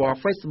ងទំព័រ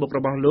Facebook រ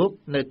បស់លោក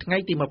នៅថ្ងៃ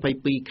ទី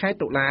22ខែ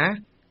តុលា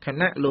ខ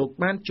ណៈលោក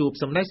បានជួប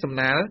សំណេះសំ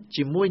ណាល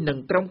ជាមួយនឹង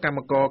ក្រុមកម្ម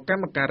ករក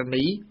ម្មការិ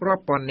នីរា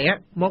ប់ពាន់នាក់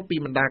មកពី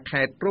បណ្ដា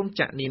ខេត្តរោង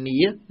ចក្រនានា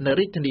នៅ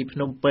រាជធានីភ្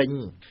នំពេញ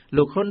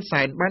លោកហ៊ុន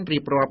សែនបានរៀ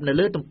បរាប់នៅ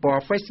លើទំព័រ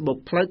Facebook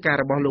ផ្លូវការ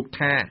របស់លោក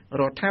ថារ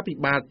ដ្ឋាភិ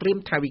បាលត្រៀម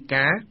ថវិ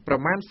កាប្រ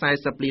មាណ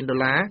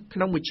$40 លានក្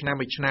នុងមួយឆ្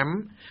នាំ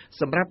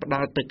សម្រាប់ផ្ដ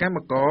ល់ទៅកម្ម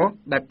ករ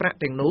ដែលប្រាក់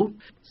ទាំងនោះ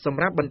ស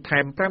ម្រាប់បន្ថែ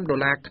ម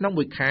$5ក្នុង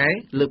មួយខែ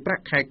លើប្រា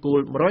ក់ខែគោល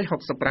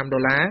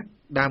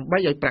$165ដើម្បី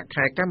ឲ្យប្រាក់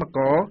ខែកម្មក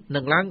រនឹ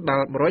ងឡើងដ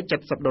ល់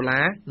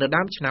$170នៅ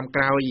ដើមឆ្នាំ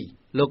ក្រោយ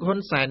លោកហ៊ុន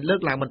សែនលើ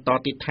កឡើងបន្ត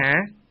ទៀតថា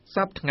ស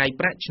ប្តាហ៍ថ្ងៃ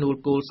ប្រាក់ឈ្នួល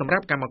គោលសម្រា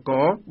ប់កម្មក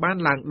របាន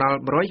ឡើងដល់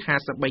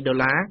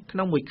$153ក្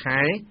នុងមួយខែ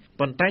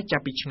ប៉ុន្តែចា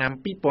ប់ពីឆ្នាំ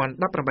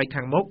2018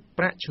ខាងមុខ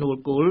ប្រាក់ឈ្នួល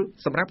គោល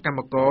សម្រាប់កម្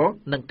មករ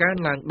នឹងកើន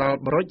ឡើងដល់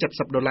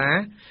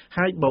$170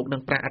ហើយបូកនឹ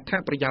ងប្រាក់អត្ថ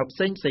ប្រយោជន៍ផ្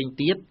សេងៗ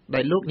ទៀត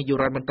ដែលលោកនាយក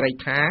រដ្ឋមន្ត្រី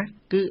ថា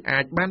គឺអា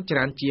ចបានច្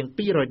រើនជាង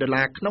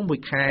$200ក្នុងមួ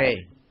យខែ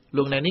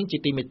លោកអ្នកនាងជា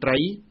ទីមេត្រី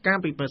កាល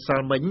ពីម្សិល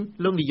មិញ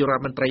លោកនាយករ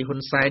ដ្ឋមន្ត្រីហ៊ុ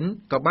នសែន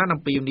ក៏បាន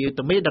អំពាវនាវ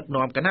ទៅមេដឹក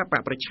នាំគណៈប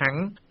កប្រឆាំង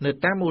នៅ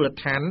តាមមូល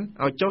ដ្ឋាន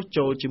ឲ្យចុះ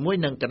ចូលជាមួយ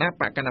នឹងគណៈ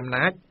បកកណ្ដាលអំ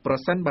ណាចប្រ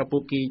សិនបើពួ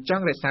កគេច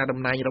ង់រក្សាតំ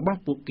ណែងរបស់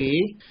ពួកគេ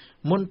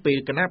មុនពេល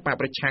គណៈបក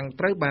ប្រឆាំង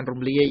ត្រូវបាន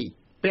រំលាយ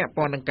ពាក់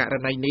ព័ន្ធនឹងករ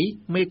ណីនេះ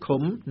មេ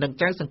ឃុំនិង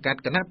ចៅសង្កាត់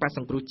គណៈបកស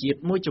ង្គ្រោះជាតិ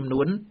មួយចំ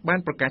នួនបាន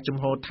ប្រកាសជំ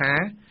ហរថា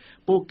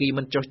ពួកគេ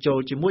មិនចុះចូល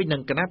ជាមួយនឹ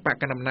ងគណៈបក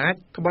កណ្ដាលអំណាច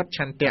ក្បត់ឆ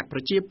ន្ទៈប្រ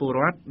ជាពលរ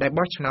ដ្ឋដែល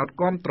បោះឆ្នោត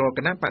គាំទ្រគ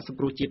ណៈបកសង្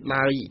គ្រោះជាតិ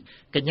ឡើយ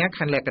កញ្ញាខ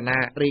ណ្ឌលក្ខណៈ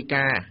រាយ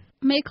ការណ៍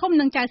មេឃុំ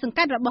និងចៅសង្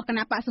កាត់របស់គ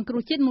ណៈបកសង្គ្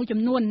រោះជាតិមួយចំ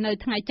នួននៅ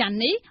ថ្ងៃច័ន្ទ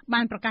នេះ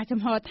បានប្រកាសចំ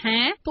ហថា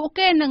ពួក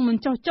គេនឹងមិន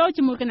ចុះចូល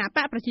ជាមួយគណៈប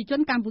កប្រជាជន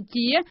កម្ពុ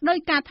ជាដោយ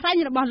ការថ្លែង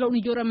របស់លោក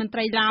នាយករដ្ឋមន្ត្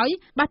រីឡើយ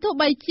បើទោះ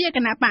បីជាគ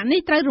ណៈបកនេះ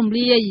ត្រូវរំ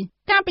លាយ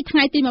កាលពីថ្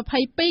ងៃទី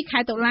22ខែ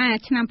តុលា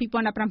ឆ្នាំ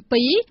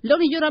2017លោក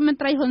នាយករដ្ឋមន្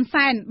ត្រីហ៊ុន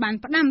សែនបាន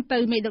ផ្ដាំទៅ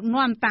មេដឹក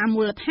នាំតាម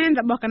មូលដ្ឋាន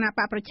របស់គណៈប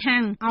កប្រឆាំ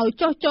ងឲ្យ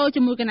ចុះចូល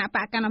ជាមួយគណៈប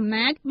កកណ្ដាលអំ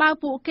ណាចបើ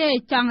ពួកគេ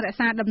ចង់រក្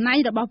សាតំណែង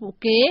របស់ពួក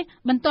គេ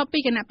បន្ទាប់ពី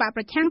គណៈបក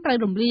ប្រឆាំងត្រូវ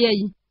រំលាយ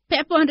ពា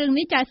ក់ព័ន្ធរឿង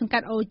នេះចៅសង្កា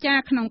ត់អូចា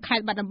ក្នុងខេ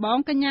ត្តបាត់ដំបង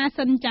កញ្ញា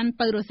សិនច័ន្ទ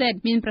ពៅរសេត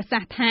មានប្រសា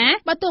សន៍ថា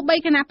បើទោះបី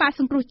គណៈបក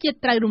សង្គ្រោះជាតិ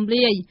ត្រូវរំ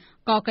លាយ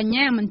ក៏កញ្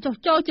ញាមិនចុះ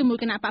ចូលជាមួយ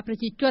គណៈបកប្រ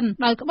ជាជន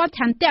ដោយក្បត់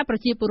ឆន្ទៈប្រ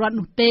ជាពលរដ្ឋ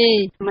នោះទេ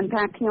មិន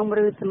ថាខ្ញុំ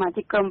ឬសមា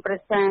ជិកក្រុមប្រឹ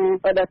ក្សា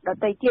ដ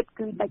ទៃទៀត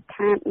គឺដាច់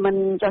ខាតមិន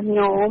ចោះ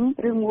ញោម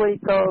ឬមួយ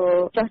ក៏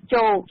ចោះ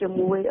ចូលជា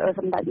មួយ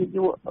សម្ដេចនាយ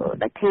ក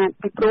ដាច់ខាត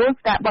ពីព្រោះ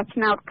ការបោះឆ្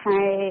នោតខែ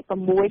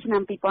6ឆ្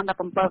នាំ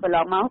2017កន្ល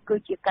ងមកគឺ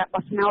ជាការ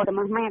បោះឆ្នោតរប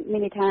ស់ម៉ាត់មា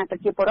នន័យថាប្រ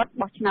ជាពលរដ្ឋ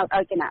បោះឆ្នោត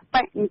ឲ្យគណៈប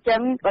កអញ្ចឹ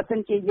ងបើសិ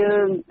នជាយើ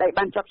ងដែល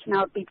បានជាប់ឆ្នោ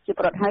តពីប្រជាព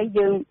លរដ្ឋហើយ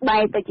យើងបែ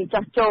រទៅជា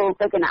ចោះចូល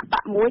ទៅគណៈប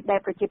កមួយដែល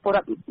ប្រជាពលរ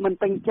ដ្ឋមិន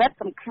ពេញចិត្ត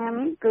សំខាន់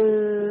គឺ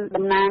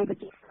តំណាងប្រ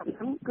ជាពលរដ្ឋហ្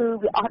នឹងគឺ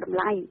វាអស់តម្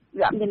លៃ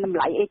វាអត់មានតម្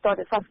លៃអីត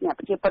ទៅសោះសម្រាប់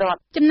ប្រជាពលរដ្ឋ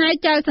ចំណែក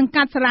ចៅសង្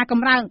កាត់សាលា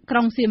កំរើកក្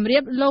រុងសៀមរា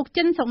បលោក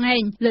ចិនសុងឯ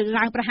ងលើក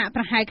ឡើងប្រហាក់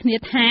ប្រហែលគ្នា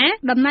ថា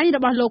តំណែងរ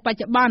បស់លោកបច្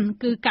ចុប្បន្ន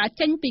គឺការ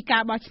ចេញពីកា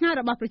របោះឆ្នោត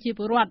របស់ប្រជាព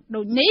លរដ្ឋ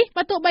ដូចនេះ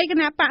បើទោះបីគ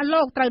ណៈបក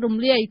លោកត្រូវរំ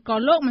លាយក៏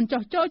លោកមិន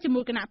ចោះចូលជា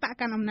មួយគណៈបក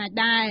កណ្ដាលអំណាច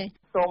ដែរ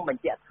សូមប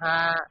ញ្ជាក់ថា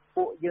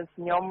ពួកយើង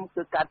ខ្ញុំ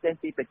គឺការចេញ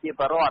ពីប្រជា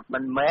ពលរដ្ឋមិ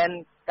នមែន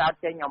ការ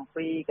ចេញអំ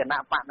ពីគណៈ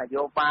បកន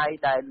យោបាយ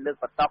ដែលលើក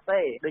បន្ទប់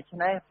ទេដូច្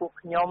នេះពួក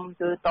ខ្ញុំ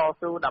គឺត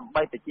ស៊ូដើម្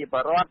បីប្រជាព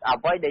លរដ្ឋ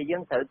អ្វីដែលយើ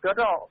ងត្រូវ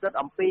គិត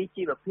អំពី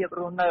ជីវភាពរ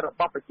ស់នៅរ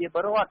បស់ប្រជាព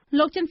លរដ្ឋ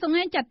លោកចិនសុង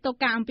ឯងចាត់ទុក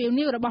ការអំពាវ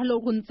នាវរបស់លោ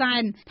កហ៊ុនសែ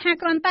នថា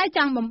គ្រាន់តែច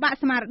ង់បំបាក់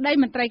ស្មារតី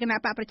មន្ត្រីគណៈ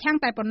បកប្រឆាំង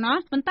តែប៉ុណ្ណោះ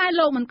ប៉ុន្តែ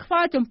លោកមិនខ្វ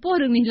ល់ចំពោះ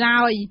រឿងនេះ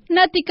ឡើយ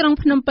នៅទីក្រុង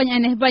ភ្នំពេញឯ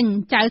នេះវិញ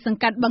ចៅសង្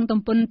កាត់បឹងទំ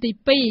ពុនទី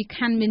2ខ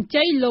ណ្ឌមាន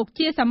ជ័យលោក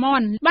ជាសាម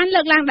នបាន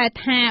លើកឡើងដែរ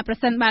ថាប្រ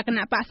សិនបើគ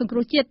ណៈបកសង្គ្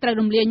រោះជាតិត្រូវ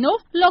រំលាយនោះ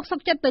លោកសុខ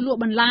ចិត្តទៅលក់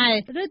បន្លែ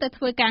ឬទៅ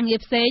ធ្វើការងារ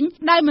ផ្សេង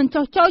ដោយមិន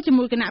ចោះចូលជា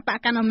មួយគណៈបក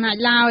កណ្ដាលអំណាច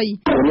ឡើយ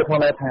ខ្ញុំផង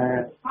ដែរថា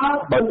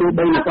បើទោះ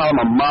បីសល់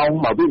1ម៉ោង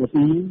1វិនា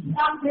ទី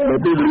នៅ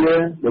ទីវេលា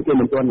ដែលគេ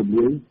មិនទាន់រំ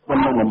លាយខ្ញុំ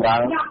នឹងបម្រើ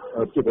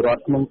ជាពលរដ្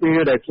ឋក្នុងពេល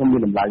ដែលខ្ញុំមា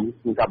នតម្លៃ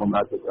ក្នុងការបម្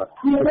រើប្រជាពលរដ្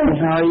ឋ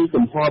ហើយ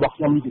ចំហរបស់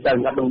ខ្ញុំពីតែ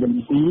កាត់ដងជំ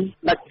ទី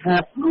ដាច់ខា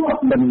ត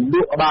មិនល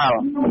ក់ក្បាល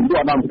មិនល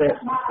ក់ដល់ប្រទេស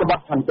ក្ប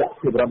ត់ឆន្ទៈប្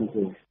រជាពលរដ្ឋ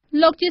នេះ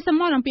លោកជាស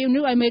មនអំពី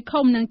នោះឲ្យមេ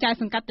ឃុំនិងចៅ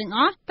សង្កាត់ទាំងអ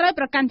ស់ត្រូវ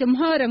ប្រកាន់ជំ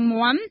ហររឹង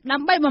មាំដើ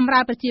ម្បីបម្រើ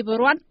ប្រជាពល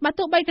រដ្ឋបើ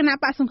ទោះបីគណៈ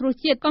បកសង្គ្រោះ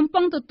ជាតិកំពុ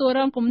ងទទួលរ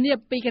ងគំនាប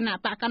ពីគណៈ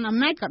បកកណ្ដាលអំ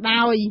ណាចក៏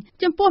ដោយ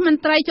ចំពោះម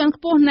ន្ត្រីជាន់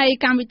ខ្ពស់នៃ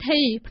កម្មវិធី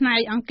ផ្នែក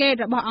អង្កេត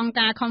របស់អង្គ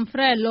ការ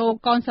Khmer លោក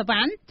កនសវ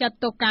ណ្ណចាត់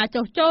ទុកការ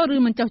ចុះចូលឬ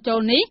មិនចុះចូល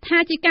នេះថា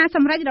ជាការស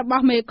ម្រេចរប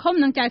ស់មេឃុំ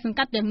និងចៅសង្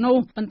កាត់ទាំងនោះ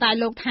ប៉ុន្តែ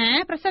លោកថា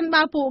ប្រសិន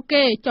បើពួក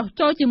គេចុះ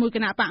ចូលជាមួយគ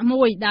ណៈបក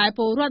មួយដែលព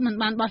លរដ្ឋមិន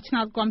បានបោះឆ្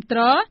នោតគាំទ្រ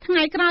ថ្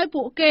ងៃក្រោយ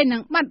ពួកគេនឹ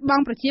ងបាត់ប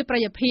ង់ប្រជាប្រិ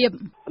យភាព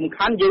សំ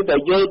ខាន់យើងតែ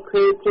យល់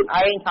ឃើញខ្លួន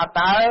ឯងថា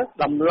តើ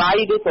តម្លៃ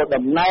ឬក៏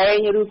តំណែ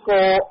ងឬ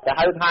ក៏គេ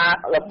ហៅថា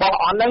របស់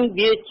អស់ហ្នឹង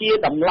វាជា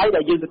តម្លៃ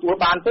ដែលយើងទទួល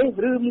បានទេ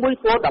ឬមួយ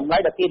ក៏តម្លៃ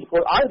ដែលគេទទួ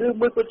លឲ្យឬ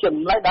មួយក៏ជាត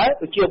ម្លៃដែល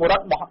ប្រជាពលរ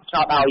ដ្ឋបោះឆ្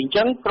នោតឲ្យអញ្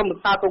ចឹងក្រុមប្រឹ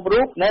ក្សាគ្រប់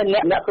រូប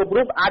អ្នកគ្រប់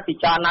រូបអាចពិ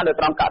ចារណានៅ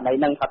ត្រង់ករណី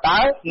ហ្នឹងថាតើ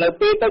នៅ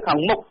ពេលទៅខាង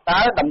មុខ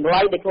តើតម្លៃ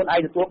ដែលខ្លួនឯង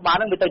ទទួលបាន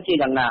ហ្នឹងវាទៅជា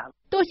យ៉ាងណា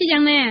ទោះជាយ៉ា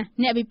ងណា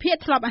អ្នកវិភាគ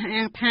ធ្លាប់អះ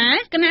អាងថា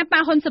គណៈប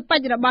កហ៊ុនស៊ុបពេ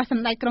ជ្ររបស់ស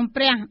ម្ដេចក្រម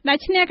ព្រះដែល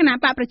ឈ្នះគណៈ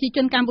បកប្រជាជ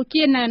នកម្ពុ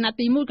ជានៅអាណត្តិ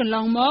ទី1កន្ល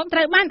ងមកត្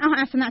រូវបានអស់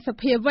អាសនៈស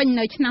ភាវិញ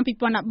នៅឆ្នាំ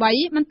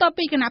2013បន្ទាប់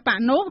ពីគណៈបក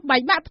នោះបែ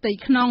កបាក់ផ្ទៃ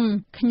ក្នុង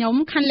ខ្ញុំ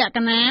ខណ្ឌលក្ខ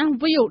ណា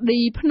VOD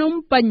ភ្នំ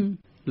ពេញ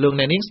លោក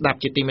អ្នកនាងស្ដាប់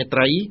ជាទីមេត្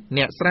រី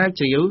អ្នកស្រាវ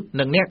ជ្រាវ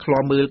និងអ្នកឃ្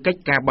លាំមើលកិច្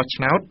ចការបោះ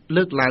ឆ្នោត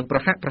លើកឡើងប្រ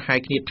ហាក់ប្រហែល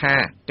គ្នាថា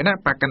គណៈ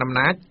បកកណ្ដាលអំ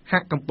ណាចហា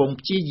ក់កំពុង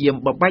ព្យាយាម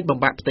បំបែកបំ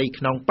បាក់ផ្ទៃ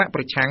ក្នុងបក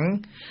ប្រឆាំង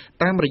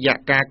តាមរយៈ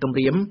ការគំ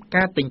រាម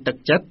ការទិញទឹក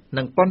ចិត្ត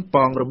និងប៉ុន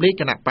ប៉ងរំលាយ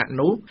គណៈបក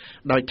នោះ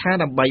ដោយថា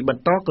ដើម្បីប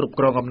ន្តគ្រប់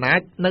គ្រងអំណាច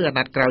នៅអាណ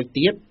ត្តិក្រោយ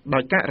ទៀតដោ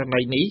យករ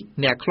ណីនេះ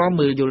អ្នកឃ្លាំ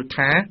មើលយល់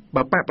ថា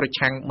បើបកប្រ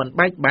ឆាំងមិន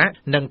បែកបាក់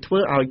នឹងធ្វើ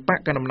ឲ្យបក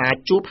កណ្ដាលអំណាច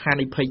ជួបហា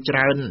និភ័យច្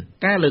រើន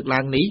ការលើកឡើ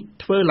ងនេះ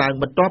ធ្វើឡើង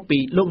បន្ទាប់ពី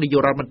លោកនាយ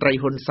ករដ្ឋមន្ត្រី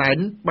ហ៊ុនសែន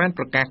បាន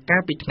ប្រកាសកា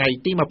លពីថ្ងៃ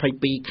ទី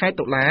22ខែ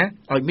តុលា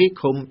ឲ្យមេ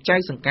ឃុំចៅ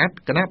សង្កាត់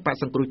គណៈបក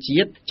សង្គ្រោះជា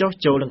តិចុះ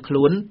ចូលនឹងខ្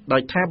លួនដោ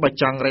យថាបើ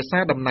ចង់រក្សា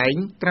តំណែង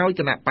ក្រោយ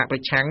គណៈបកប្រ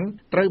ឆាំង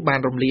ត្រូវបាន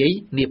រំលាយ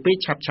នាពេល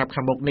ឆាប់ៗ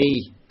ខាងមុខនេះ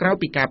ក្រៅ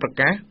ពីការប្រ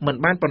កាសមិន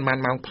បានប៉ុន្មាន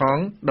ម៉ោងផង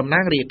តំណា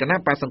ងរាជគណៈ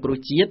បកសង្គ្រោះ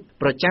ជាតិ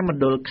ប្រចាំម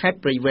ណ្ឌលខេត្ត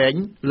ព្រៃវែង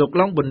លោក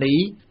ឡុងប៊ូនី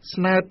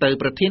ស្នើទៅ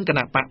ប្រធានគ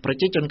ណៈបកប្រ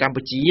ជាជនកម្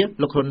ពុជា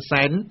លោកហ៊ុន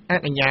សែនអ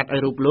នុញ្ញាតឲ្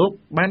យរូបលោក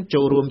បាន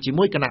ចូលរួមជា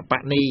មួយគណៈប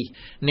កនេះ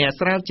អ្នក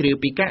ស្រាវជ្រាវ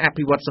ពីការអ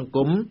ភិវឌ្ឍសង្គ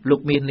មលោ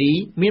កមាសនេះ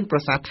មានប្រ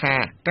សាសន៍ថា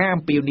ការ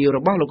អំពាវនាវរ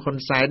បស់លោកហ៊ុន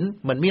សែន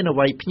មិនមានអ្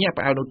វីភ្ញាក់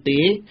ផ្អើលនោះទេ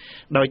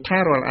ដោយថា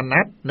រាល់អាណ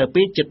ត្តិនៅ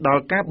ពេលជិតដ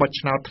ល់ការបោះ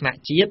ឆ្នោតថ្នាក់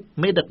ជាតិ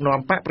មេដឹកនាំ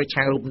បកប្រ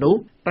ឆាំងរូបនោះ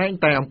តែង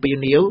តែអំពាវ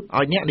នាវ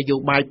ឲ្យអ្នកនយោ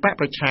បាយបក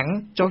ប្រឆាំង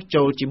ចុះ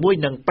ចូលជាមួយ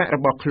នឹងបករ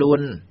បស់ខ្លួ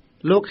ន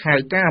លោកហៅ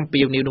ការអំ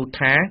ពាវនាវនោះ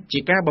ថាជា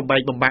ការបំបែ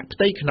កបំបាក់ផ្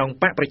ទៃក្នុង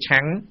បកប្រ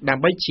ឆាំងដើ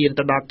ម្បីឈាន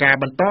ទៅដល់ការ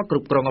បន្តគ្រ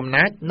ប់គ្រងអំ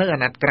ណាចនៅអា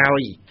ណត្តិក្រោ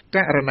យក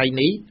រណី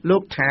នេះលោ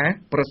កថា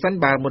ប្រសិន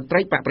បើមន្ត្រី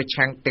បកប្រ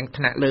ឆាំងទាំង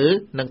ថ្នាក់លើ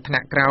និងថ្នា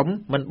ក់ក្រោម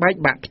មិនបែក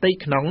បាក់ផ្ទៃ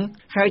ក្នុង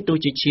ហើយទោះ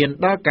ជាឈាន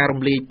ដល់ការ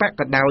រំលាយបក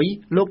ក៏ដោយ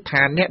លោក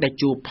ថាអ្នកដែល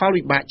ជួបផល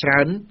វិបាកច្រើ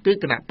នគឺ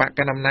គណៈបក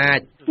កណ្ដាលអំណាច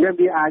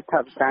វាអាចថា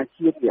ការ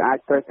ជាតិវាអាច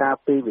ត្រូវការ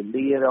ពេលវេ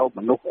លារក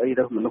មនុស្សអី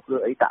រើសមនុស្សឬ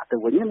អីដាក់ទៅ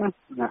វិញ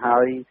ណាហើ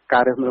យកា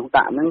ររើសមនុស្ស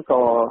ដាក់ហ្នឹង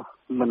ក៏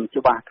មិន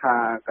ច្បាស់ថា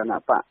គណៈ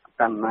បក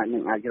កណ្ដាលនឹ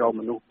ងអាចរក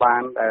មនុស្សបា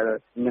នដែល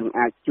នឹង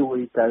អាចជួយ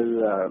ទៅ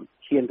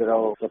ឈានទៅរ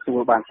កទទួល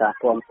បានការ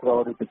គ្រប់គ្រង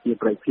ឬប្រជា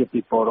ប្រិយភាព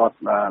ពីពលរដ្ឋ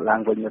ឡើ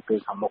ងវិញនៅពេល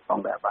ខាងមុខផង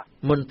ដែរបាទ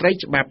មន្ត្រី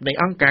ច្បាប់នៃ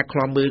អង្គការឃ្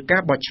លាំមើលកា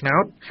របោះឆ្នោ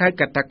តហៅ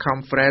កាត់ថា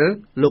Khmer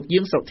លោកយៀ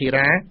ងសុធិ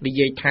រានិ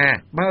យាយថា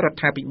បើរដ្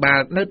ឋាភិបាល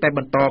នៅតែប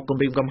ន្តគំ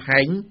រាមកំហែ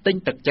ងទិញ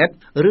ទឹកចិត្ត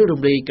ឬ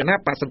រំលាយគណៈ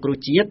បកសង្គ្រោះ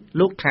ជាតិ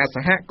លោកថាស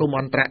ហគមន៍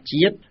អន្តរ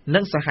ជាតិនិ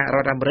ងសហរ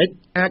ដ្ឋអាមេរិក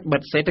អាចបិ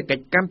ទសេដ្ឋកិ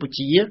ច្ចកម្ពុ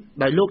ជា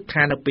ដោយលោក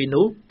ថានៅពេល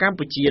នោះកម្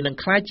ពុជានឹង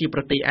ក្លាយជាប្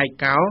រទេសឯ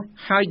កោ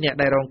ហើយអ្នក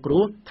ដែលរងគ្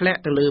រោះធ្លាក់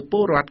ទៅលើព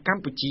លរដ្ឋក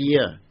ម្ពុជា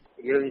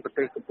យើងប្រ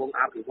ទេសកំពុង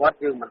អភិវឌ្ឍ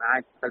យើងមិនអា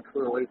ចទៅធ្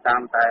វើអ្វីតា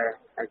មតែ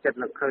ចិត្ត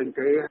នឹកឃើញ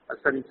ទេបើ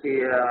សិនជា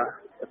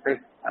ប្រទេស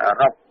អឺ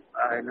រ៉ុប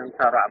ហើយនិងស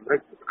ហរដ្ឋអាមេរិ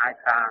កអាច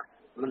ថា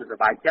មិនស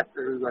ប្បាយចិត្ត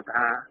ឬក៏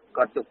ថា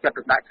គាត់ជោគចិត្ត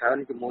ទៅដាក់ច្រើន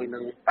ជាមួយនឹ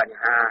ងបញ្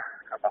ហា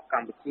របស់ក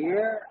ម្ពុជា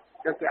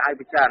គឺគេអាច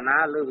ពិចារណា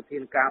លើវិធា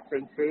នការផ្សេ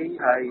ងៗ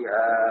ហើយ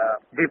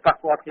វាប៉ះ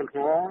ពាល់ធ្ងន់ធ្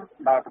ងរ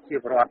ដល់ប្រជា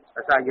ពលរដ្ឋ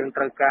ដោយសារយើង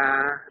ត្រូវការ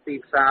ទី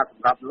ផ្សារស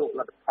ម្រាប់លក់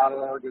លទ្ធផល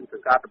យើងត្រូ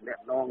វការទំនាក់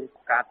ទំនង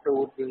ការទូ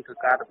តយើងត្រូវ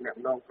ការទំនាក់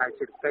ទំនងផ្នែក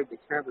សេដ្ឋកិច្ចដូ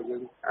ច្នេះបើយើ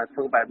ងធ្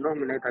វើបែបនោះ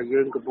មានន័យថា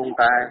យើងកំពុង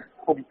តែ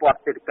គុំព័ទ្ធ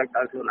សេដ្ឋកិច្ច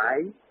ដោយខ្លួនឯង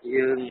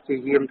យើងព្យា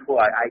យាមធ្វើ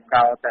ឲ្យឯ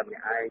កោតែម្នា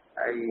ក់ឯង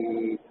ហើយ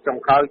ចុង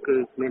ក្រោយគឺ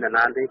គ្មាននរ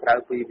ណាទេក្រៅ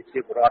ពីប្រជា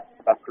ពលរដ្ឋ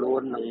របស់ខ្លួ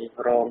ននឹង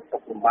រងទុ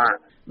ក្ខលំបាក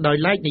ដោយ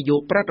ឡែកនាយ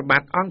កប្រតិប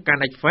ត្តិអង្គការ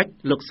NECFEC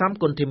លោកសំ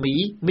គុណធីមី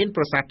មាន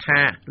ប្រសាសន៍ថា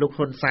លោក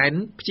ហ៊ុនសែន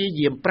ព្យា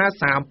យាមប្រើ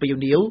សារអំពាវ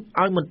នាវ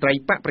ឲ្យមន្ត្រី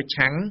បកប្រ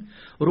ឆាំង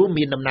រួម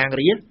មានតំណាង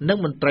រាស្ត្រនិង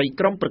មន្ត្រី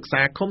ក្រុមប្រឹក្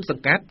សាឃុំស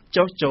ង្កាត់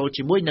ចុះចូល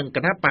ជាមួយនឹងគ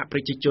ណៈបកប្រ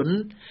ជាជន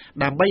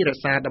ដើម្បីរ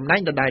ក្សាតំណែ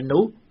ងដដែល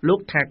នោះលោក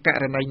ថាក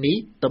រណីនេះ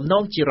ទំន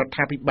ងជារដ្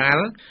ឋាភិបាល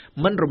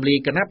មិនរំលាយ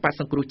គណៈបក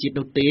សង្គ្រោះជាតិ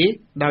នោះទេ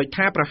ដោយ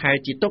ថាប្រហែល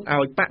ជាទុកឲ្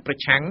យបកប្រ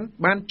ឆាំង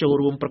បានចូល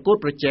រួមប្រកួត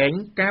ប្រជែង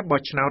ការបោះ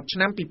ឆ្នោតឆ្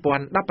នាំ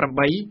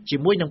2018ជា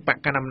មួយនឹងបក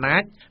កណ្ដាលអំណា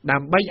ចដើ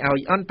ម្បីឲ្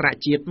យអន្តរ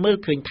ជាតិមើល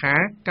ឃើញថា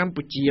កម្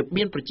ពុជា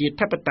មានប្រជា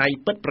ធិបតេយ្យ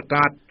ពិតប្រាក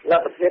ដល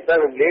ទ្ធភាពទៅ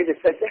រំលាយតិច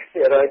តិច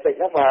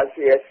ណាបើ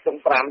ជាស្ទើរ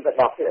5ទៅ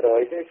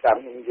10%ទេតាម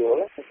ខ្ញុំយ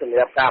ល់សម្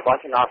រាប់ការបោះ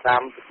ឆ្នោតតា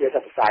មប្រជា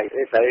ធិបតេយ្យ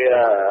ទេទៅ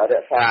រ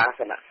ក្សា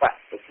គណៈបក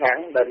ប្រឆាំង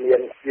ដែលមា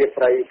នជា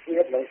ប្រិយភា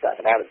ពនិងស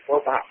ក្តានុពល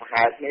សហប្រ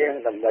ហែលគ្នា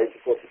ដើម្បីប្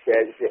រកួតប្រជែ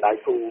ងជាដៃ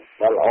គូ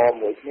ដ៏ល្អ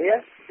មួយគ្នា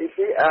ទី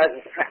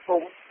2សហគ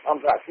មន៍ អ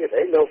ន្តរជាតិ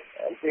អីលោក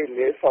ទី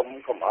លាសុំ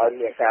កុំឲ្យ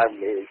មានការ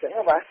លាអញ្ចឹង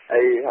បាទហើ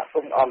យ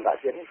គុំអន្តរ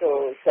ជាតិក៏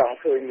ចង់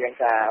ឃើញមាន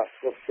ការ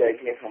ជោគជ័យ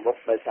គ្នាក្នុងមុខ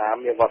ដោយសារ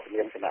មានវត្ត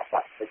មានគណៈប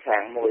កប្រឆាំ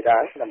ងមួយដែ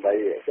រដើម្បី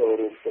ចូល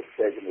រួមជោគ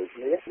ជ័យជាមួយគ្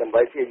នាដើម្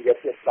បីជាយក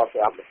ភាពស្របច្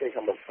បាប់ប្រទេសក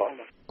ម្ពុជាផង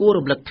គួរ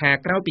រំលឹកថា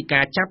ក្រោយពី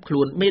ការចាប់ខ្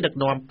លួនមេដឹក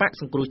នាំបក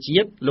សង្គ្រោះជា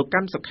តិលោកក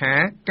ម្មសុខា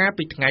កាល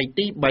ពីថ្ងៃ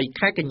ទី3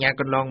ខែកញ្ញា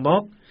កន្លងម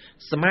ក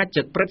សមា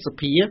ជិកព្រឹទ្ធស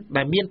ភា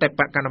ដែលមានតែ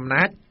បកកណ្ដាលអំ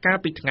ណាចកាល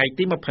ពីថ្ងៃ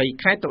ទី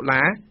20ខែតុ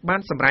លាបា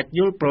នសម្រេចយ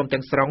ល់ព្រម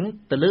ទាំងស្រុង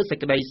ទៅលើសេច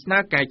ក្តីស្នើ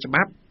កែច្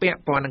បាប់ពាក់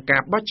ព័ន្ធនឹងកា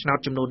របោះឆ្នោត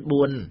ចំនួន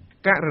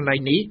4ករណី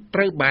នេះត្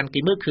រូវបានគេ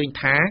មើលឃើញ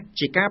ថា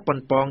ជាការប៉ុន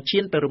ប៉ងឈា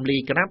នទៅរំលាយ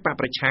គណៈបក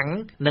ប្រឆាំង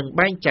និង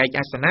បែងចែក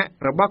អាសនៈ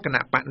របស់គ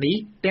ណៈបកនេះ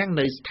ទាំង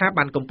នៅស្ថា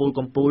ប័នកំ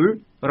ពូល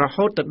រ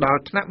ហូតទៅដ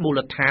ល់ថ្នាក់មូល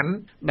ដ្ឋាន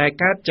ដែល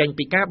កើតចេញ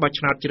ពីការបោះ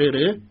ឆ្នោតជ្រើស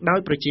រើសដោយ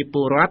ប្រជាព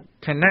លរដ្ឋ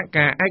ខណៈ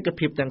ការឯក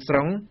ភាពទាំងស្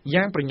រុង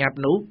យ៉ាងប្រញាប់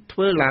នោះធ្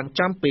វើឡើង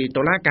ចំពេល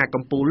តុលាការ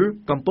កំពូល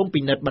កំពុង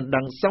ពិនិត្យបណ្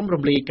ដឹងសុំ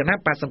រំលាយគណៈ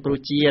បកសង្គ្រោះ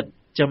ជាតិ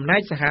ចំណែ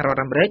កសហរដ្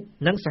ឋអាមេរិក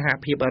និងសហ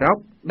ភាពអឺរ៉ុប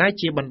ដែល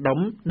ជាបណ្ដុំ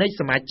នៃ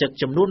សមាជិក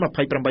ចំនួន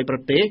28ប្រ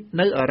ទេស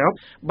នៅអឺរ៉ុប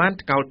បាន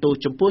ថ្កោលទោស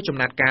ចំពោះចំ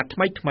ណាត់ការថ្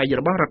មីៗ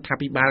របស់រដ្ឋា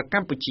ភិបាលក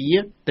ម្ពុជា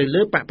ទៅ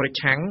លើបកប្រ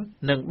ឆាំង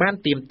និងបាន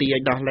ទាមទារឲ្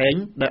យដោះលែង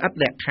ដោយឥត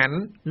លក្ខខណ្ឌ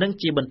និង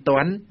ជាបន្ទា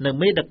ន់នៅ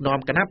មេដឹកនាំ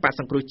គណៈបក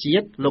សង្គ្រោះជា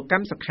តិលោកក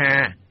ម្មសុខា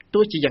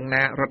ទោះជាយ៉ាង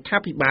ណារដ្ឋា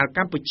ភិបាលក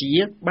ម្ពុជា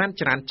បាន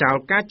ច្រានចោល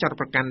ការចោទ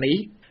ប្រកាន់នេះ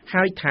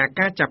ហើយថា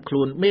ការចាប់ខ្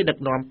លួនមេដឹក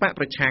នាំបក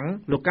ប្រឆាំង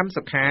លោកកម្ម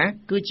សុខា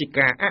គឺជា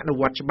ការអនុ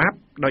វត្តច្បាប់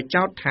ដោយ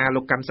ចោទថា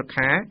លោកកម្មសុ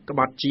ខាក្ប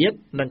ត់ជាតិ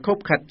និងខົບ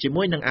ខិតជា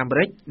មួយនឹងអាមេ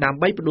រិកដើម្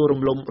បីផ្ដួល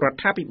រំលំរ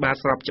ដ្ឋាភិបាល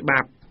ស្របច្បា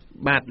ប់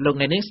បាទលោក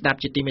អ្នកនាងស្ដាប់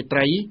ជាទីមេត្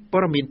រីព័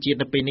ត៌មានជាតិ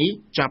នៅពេលនេះ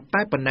ចប់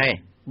តែប៉ុណ្ណេះ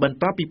បន្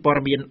ទាប់ពីព័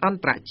ត៌មានអន្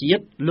តរជា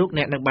តិលោក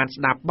អ្នកនឹងបាន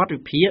ស្ដាប់បទ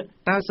វិភាគ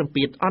តើសម្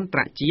ពាធអន្ត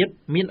រជាតិ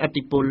មានឥទ្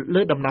ធិពល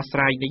លើដំណោះស្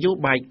រាយនយោ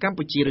បាយកម្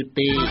ពុជាឬ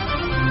ទេ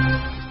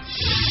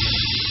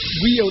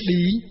VOD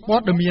ព័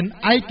ត៌មាន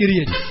ឯក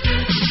រាជ្យ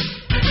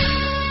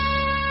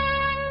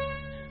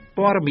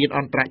ព័ត៌មានអ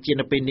ន្តរជាតិ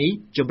នៅពេលនេះ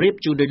ជម្រាប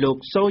ជូនដោយលោក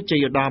សូជ័យ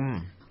ឧត្តម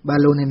បាទ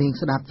លោកអ្នកនាង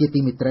ស្ដាប់ជា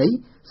ទីមេត្រី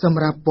ស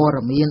ម្រាប់ព័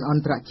ត៌មានអ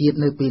ន្តរជាតិ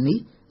នៅពេលនេះ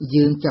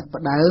យើងចាប់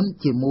ផ្ដើម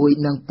ជាមួយ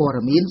នឹងព័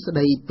ត៌មានស្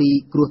ដីពី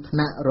គ្រោះថ្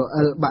នាក់រ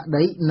អិលបាក់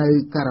ដីនៅ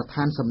ការដ្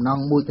ឋានសំណ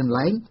ង់មួយកន្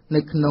លែង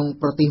នៅក្នុង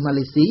ប្រទេសម៉ា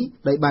ឡេស៊ី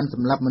ដោយបានស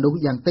ម្លាប់មនុស្ស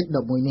យ៉ាងតិច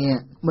11នា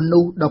ក់មនុ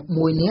ស្ស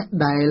11នាក់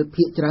ដែល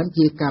ភាគច្រើន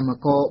ជាកម្ម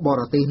ករប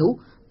រទេសនោះ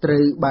ត្រូ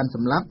វបានស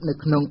ម្លាប់នៅ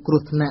ក្នុងគ្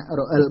រោះថ្នាក់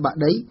រអិលបាក់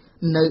ដី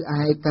នៅឯ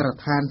ការ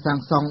ដ្ឋានសាង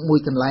សង់មួយ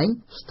កន្លែង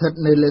ស្ថិត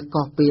នៅលើ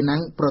កោះពេណាំ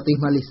ងប្រទេស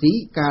ម៉ាឡេស៊ី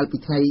កាលពី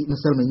ថ្ងៃ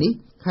ម្សិលមិញនេះ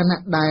ខ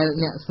ណៈដែល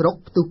អ្នកស្រុក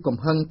ផ្ទុះកំ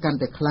ហឹងកាន់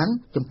តែខ្លាំង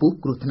ចំពោះ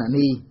គ្រោះថ្នាក់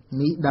នេះ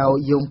ដោយ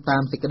យោងតា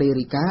មសេចក្តី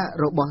រាយការណ៍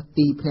របស់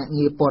ទីភ្នាក់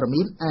ងារព័ត៌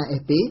មាន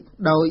AFP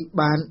ដោយ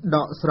បានដ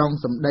កស្រង់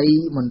សម្ដី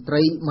មន្ត្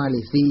រីម៉ា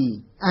ឡេស៊ី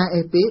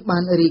AFP បា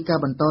នរាយការ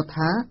ណ៍បន្ត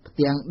ថាផ្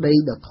ទាំងដី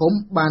ដ៏ធំ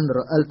បានរ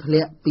អិលធ្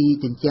លាក់ពី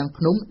ជញ្ជាំង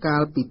ភ្នំកា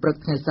លពីព្រឹក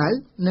ថ្ងៃសៅរ៍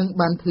និង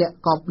បានធ្លាក់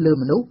កប់លើ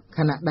មនុស្សខ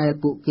ណៈដែល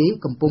ពួកគេ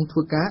កំពុងធ្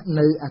វើការ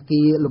នៅអ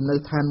គារលំនៅ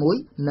ឋានមួយ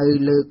នៅ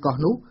លើកោះ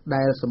នោះ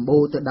ដែលសម្បូ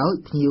រទៅដោយ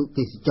ភ្ញៀវ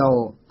ទេសចរ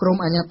ក្រុម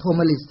អាជ្ញាធរ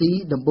ម៉ាឡេស៊ី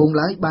ដំបូង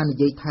ឡើយបាននិ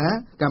យាយថា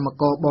កម្ម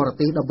ករបរ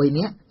ទេស13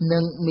នាក់និ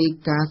ងមេ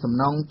ការសំ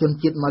ណង់ជន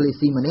ជាតិម៉ាឡេ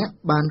ស៊ីម្នាក់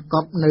បានក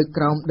ប់នៅ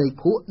ក្រោមដី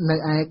ភក់នៅ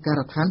ឯការ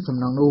ដ្ឋានសំ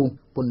ណង់នោះ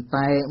ប៉ុន្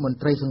តែមន្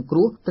ត្រីសង្គ្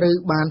រោះត្រូវ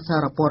បានសា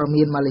រព័ត៌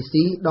មានម៉ាឡេ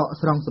ស៊ីដក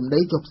ស្រង់សម្ដី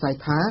ចុះផ្សាយ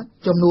ថា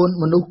ចំនួន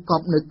មនុស្សក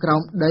ប់នៅក្រោ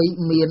មដី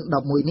មាន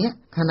11នាក់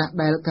ខណៈ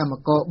ដែលកម្ម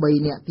ករ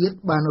3នាក់ទៀត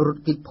បានរ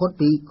ត់គេចផុត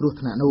ពីគ្រោះ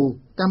ថ្នាក់នោះ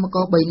កម្មក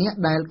រ3នាក់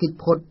ដែលគេច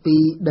ផុតពី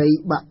ដី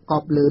បាក់ក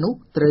ប់លើនោះ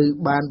ត្រូវ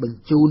បានបញ្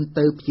ជូន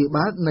ទៅព្យា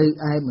បាលនៅ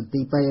ឯមន្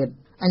ទីរពេទ្យ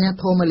អាជ្ញា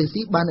ធរម៉ាឡេ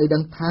ស៊ីបានឲ្យដឹ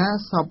ងថា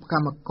សពក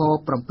ម្មករ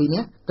7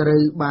នាក់ត្រូ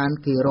វបាន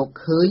គេរក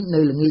ឃើញ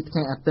នៅល្ងាចថ្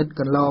ងៃអាទិត្យ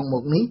កន្លងម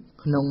កនេះ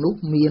ក្នុងនោះ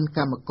មានក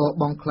ម្មករ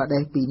បង់ក្លាដេ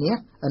ស2នា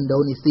ក់ឥណ្ឌូ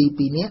នេស៊ី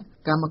2នាក់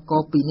កម្មក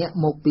រ2នាក់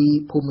មកពី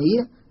ភូមា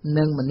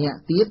និងម្នាក់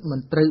ទៀតមិន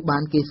ត្រូវបា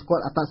នគេស្គា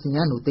ល់អត្តសញ្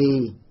ញាណនោះទេ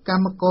ក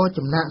ម្មករ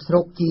ចំណាក់ស្រុ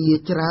កជា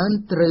ច្រើន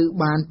ត្រូវ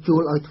បានជួ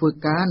លឲ្យធ្វើ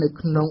ការនៅ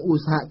ក្នុងឧ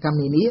ស្សាហកម្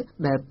មនានា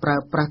ដែលប្រើ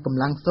ប្រាស់កម្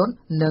លាំងសុទ្ធ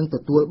និងទ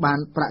ទួលបាន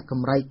ប្រាក់ក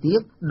ម្រៃទាប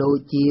ដូច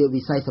ជា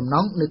វិស័យសំណ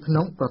ង់នៅក្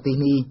នុងប្រទេស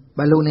នេះ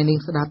បាទលោកអ្នកនាង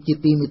ស្ដាប់ជា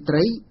ទីមេត្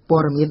រីព័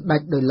ត៌មានដា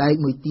ច់ដោយឡែក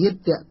មួយទៀត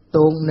ទាក់ទ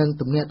ងនឹង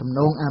ទំនាក់ទំ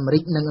នងអាមេរិ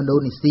កនិងឥណ្ឌូ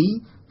នេស៊ី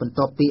បន្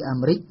ទាប់ពីអា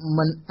មេរិក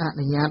មិនអ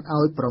នុញ្ញាត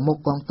ឲ្យប្រមុខ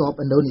កងទ័ព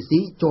ឥណ្ឌូនេស៊ី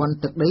ជាន់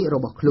ទឹកដីរ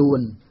បស់ខ្លួ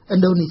នឥ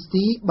ណ្ឌូនេ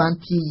ស៊ីបាន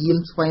ព្យាយាម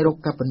ស្វែងរក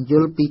ការពន្យ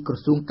ល់ពីក្រ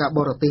សួងការប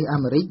រទេសអា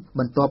មេរិក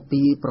បន្ទាប់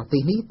ពីប្រទេ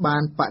សនេះបា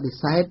នបដិ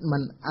សេធមិ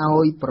ន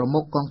ឲ្យប្រមុ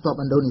ខកងទ័ព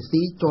ឥណ្ឌូនេ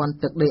ស៊ីជាន់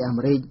ទឹកដីអា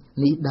មេរិក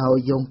នេះដោយ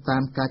យោងតា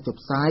មការចុះ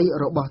ផ្សាយ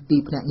របស់ទី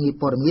ភ្នាក់ងារ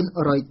ព័ត៌មាន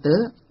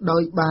Reuters ដោ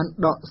យបាន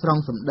ដកស្រ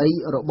ង់សម្ដី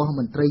របស់ម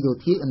ន្ត្រីយោ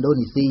ធាឥណ្ឌូ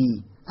នេស៊ី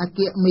អគ្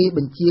គមេប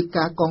ញ្ជា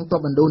ការកងទ័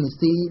ពឥណ្ឌូនេ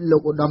ស៊ីលោ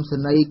កឧត្តមសេ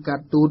នីយ៍ការ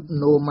ទូត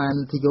ណូម៉ាន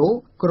ធីយ៉ូ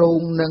គ្រោង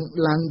នឹង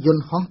ឡើងយ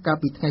ន្តហោះកាល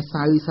ពីថ្ងៃ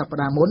សៅរ៍សប្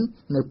តាហ៍មុន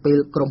នៅពេល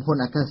ក្រុមហ៊ុន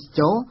អាកាស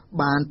ចរ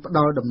បានផ្ដ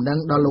ល់ដំណឹង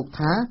ដល់លោក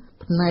ថា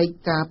ផ្នែក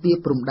ការពារ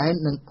ព្រំដែន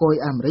និងគយ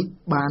អាមេរិក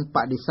បានប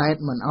ដិសេធ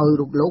មិនឲ្យ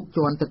រូបលោក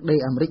ជាន់ទឹកដី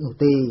អាមេរិកនោះ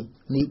ទេ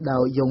នេះដោ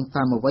យយោង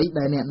តាមអ្វី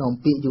ដែលអ្នកនាំ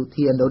ពាក្យយោ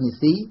ធាឥណ្ឌូនេ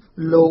ស៊ី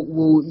លោក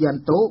វូយ៉ា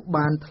ន់តូ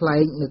បានថ្លែ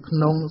ងនៅក្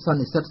នុងសន្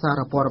និសីទសា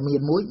រព័ត៌មា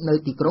នមួយនៅ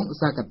ទីក្រុង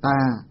សាកាតា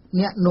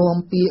អ្នកនាំ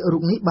ពាក្យរូ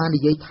បនេះបាន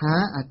និយាយថា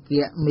អគ្គ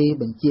មេ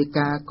បញ្ជា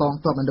ការកង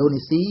ទ័ពឥណ្ឌូនេ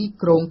ស៊ី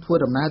ក្រុងធ្វើ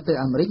ដំណើរទៅ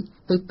អាមេរិក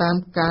ទៅតាម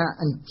ការ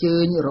អញ្ជើ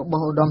ញរប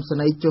ស់ឧត្តមសេ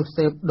នីយ៍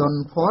Joseph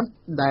Dunford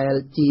ដែល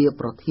ជា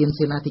ប្រធាន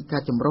សេនាធិកា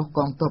រចម្រុះក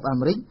ងទ័ពអា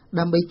មេរិក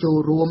ដើម្បីចូល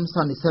រួមស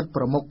ន្និសីទ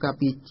ប្រមុខការ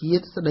ពារជា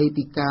តិស្ដី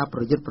ពីការប្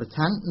រយុទ្ធប្រ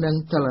ឆាំងនិង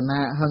ចលនា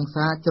ហិង្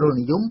សាជ្រុល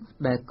និយម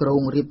ដែលក្រុ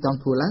ងរៀបចំ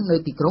ធ្វើឡើងនៅ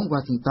ទីក្រុង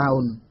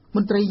Washington ម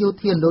ន្ត្រីយោ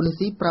ធាឥណ្ឌូនេ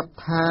ស៊ីប្រាប់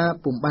ថា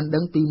ពុំបានដឹ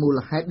ងពីមូល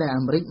ហេតុដែល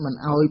អាមេរិកមិន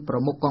អោយប្រ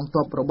មុខកង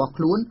ទ័ពរបស់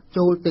ខ្លួន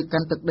ចូលទៅកា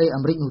ន់ទឹកដីអា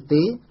មេរិកនោះ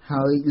ទេ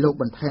ហើយលោក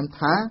បន្ថែម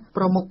ថា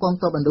ប្រមុខកង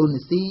ទ័ពឥណ្ឌូនេ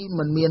ស៊ី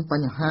មិនមានប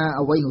ញ្ហា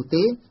អ្វីនោះ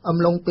ទេអំ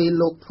ឡុងពេល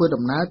លោកធ្វើ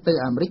ដំណើរទៅ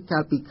អាមេរិកកា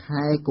លពី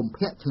ខែកុម្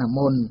ភៈឆ្នាំ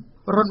មុន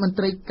រដ្ឋមន្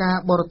ត្រីការ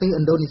បរទេសឥ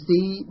ណ្ឌូនេ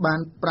ស៊ីបាន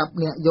ប្រាប់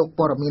អ្នកយក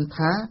ព័ត៌មាន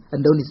ថាឥ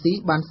ណ្ឌូនេស៊ី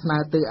បានស្នើ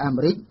ទៅអា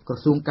មេរិកក្រ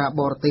សួងការ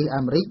បរទេស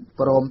អាមេរិក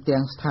ព្រមទាំ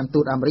ងស្ថានទូ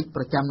តអាមេរិក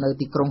ប្រចាំនៅ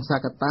ទីក្រុងសា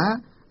កាតា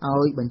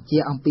ឲ្យបញ្ជា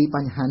អំពីប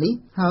ញ្ហានេះ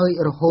ហើយ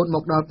រហូតម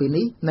កដល់ពេល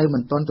នេះនៅមិ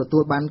នទាន់ទទួ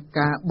លបាន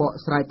ការបក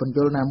ស្រាយពន្យ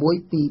ល់ណាមួយ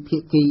ពីភា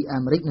គីអា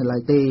មេរិកនៅឡើ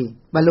យទេ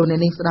បាទលោកអ្នក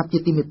នាងស្ដាប់ជា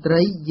ទីមេត្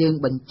រីយើង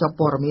បញ្ចប់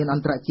ព័ត៌មានអ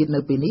ន្តរជាតិនៅ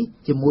ពេលនេះ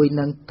ជាមួយ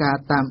នឹងការ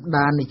តាម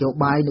ដាននយោ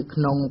បាយនៅ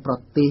ក្នុងប្រ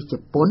ទេសជ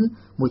ប៉ុន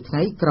មួយថ្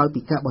ងៃក្រោយ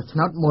ពីការបោះឆ្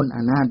នោតមុន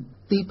អាណត្តិ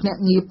ទីភ្នាក់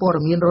ងារព័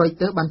ត៌មាន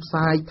Reuters បានផ្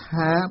សាយ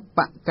ថាប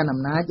កកណ្ដាលអំ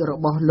ណាចរ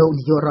បស់លោក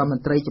នាយករដ្ឋម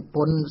ន្ត្រីជ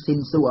ប៉ុនស៊ីន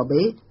ស៊ូអា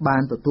បេបា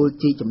នទទួល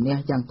ជ័យជំនះ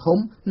យ៉ាងធំ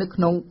នៅ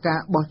ក្នុងកា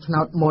របោះឆ្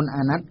នោតមុន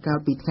អាណត្តិកាល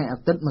ពីថ្ងៃអា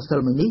ទិត្យម្សិល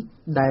មិញនេះ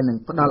ដែលនឹង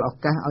ផ្ដល់ឱ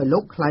កាសឲ្យលោ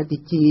កក្លាយទៅ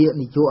ជា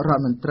នាយករដ្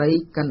ឋមន្ត្រី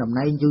កាន់តំ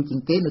ណែងយូរជា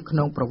ងគេនៅក្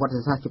នុងប្រវត្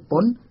តិសាស្ត្រជប៉ុ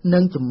ននិ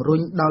ងជំរុញ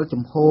ដល់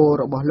ជំហរ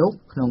របស់លោក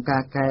ក្នុងកា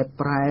រកែ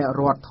ប្រែ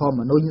រដ្ឋធម្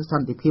មនុញ្ញស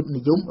ន្តិភាព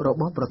និយមរ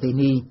បស់ប្រទេស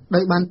នេះដោ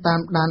យបានតាម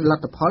ដានល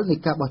ទ្ធផលនៃ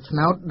ការបោះឆ្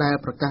នោតដែល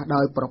ប្រកាស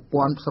ដោយប្រ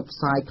ព័ន្ធផ្សព្វផ្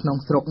សាយក្នុង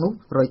ស្រុកនោះ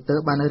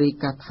Reuters បានរាយ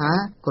ការណ៍ថា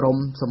ក្រុម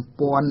សម្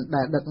ព័ន្ធ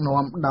ដែលដឹក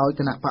នាំដោយ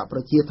គណៈបកប្រ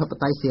ជាធិប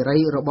តេយ្យសេរី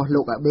របស់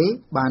លោកអាបេ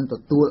បានទ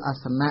ទួលអា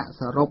សនៈ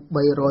សរុប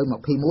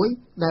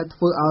321ដែលធ្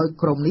វើឲ្យ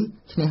ក្រុមនេះ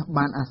ឈ្នះ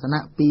បានអាសនៈ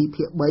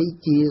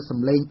 2/3 ជាស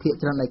ម្លេងភាគ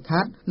ច្រើនដាច់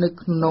ខាតនៅ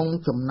ក្នុង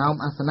ចំណោម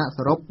អាសនៈស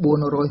រុប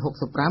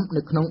465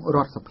នៅក្នុងរ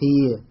ដ្ឋសភា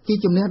ជា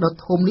ជំនះដ៏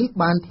ធំនេះ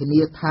បានធា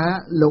នាថា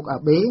លោកអា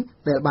បេ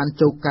ដែលបាន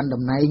ចូលកាន់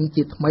តំណែង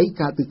ជាថ្មី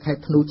កាលពីខែ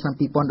ធ្នូឆ្នាំ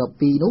2012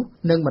នោះ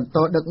នឹងបន្ត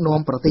ដឹកនាំ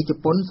ប្រទេសជ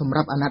ប៉ុនសម្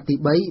រាប់អាណត្តិទី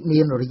3មា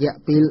នរយៈ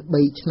ពេល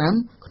3ឆ្នាំ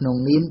ក្នុង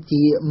នាម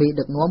ជាមេ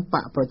ដឹកនាំប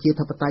កប្រជា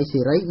ធិបតេយ្យសេ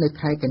រីនៅ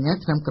ខែកញ្ញា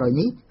ឆ្នាំក្រោយ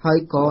នេះហើយ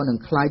ក៏នឹង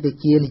ក្លាយទៅ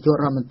ជានាយក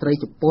រដ្ឋមន្ត្រី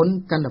ជប៉ុន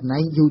កាន់តំណែ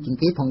ងយូរជាង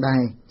គេផងដែ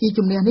រជា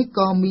ជំនះនេះ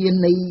ក៏មាន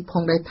ន័យផ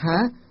ងដែរថា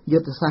យុ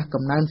ទ្ធសាស្ត្រ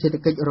កំណើនសេដ្ឋ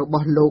កិច្ចរប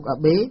ស់លោកអា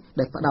បេ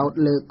ដែលផ្ដោត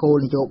លើគោល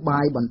នយោ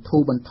បាយបន្ធូ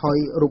របន្ថយ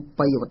រូ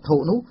បិយវត្ថុ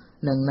នោះ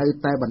នឹងនៅ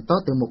តែបន្ត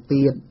ទៅមុខ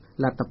ទៀត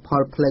លទ្ធផ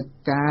លផ្លូវ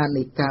ការ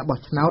នៃការបោះ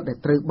ឆ្នោតដែល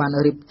ត្រូវបាន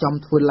រៀបចំ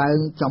ធ្វើឡើង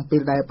ចំពេ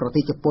លដែលប្រ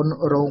ទេសជប៉ុន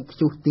រងព្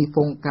យុះទីហ្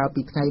វុងកាល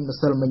ពីថ្ងៃម្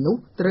សិលមិញនោះ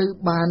ត្រូវ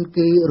បាន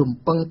គេរំ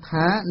ពឹង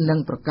ថានឹង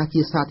ប្រកាស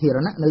ជាសាធារ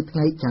ណៈនៅថ្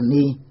ងៃច័ន្ទ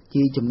នេះ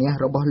ជាជំនះ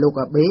របស់លោក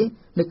អាបេ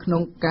នៅក្នុ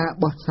ងការ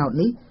បោះឆ្នោត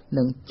នេះ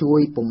នឹងជួយ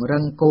ពង្រឹ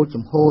ងគោល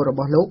ជំហររប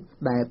ស់លោក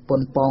ដែលប៉ុ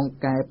នប៉ង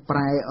កែប្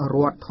រែរ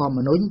ដ្ឋធម្ម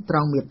នុញ្ញត្រ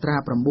ង់មាត្រា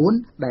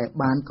9ដែល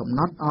បានកំណ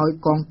ត់ឲ្យ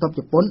កងទ័ព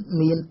ជប៉ុន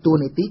មានតួ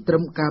នាទីត្រឹ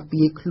មការ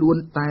ពារខ្លួន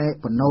តែ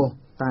ប៉ុណ្ណោះ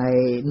តែ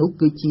នោះ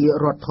គឺជា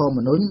រដ្ឋធម្ម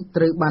នុញ្ញ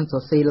ត្រូវបានស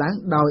រសេរឡើង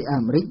ដោយអា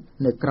មេរិក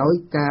នៅក្រោយ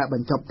ការប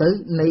ញ្ចប់ទៅ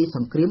នៃស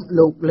ង្គ្រាម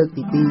លោកលើក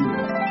ទី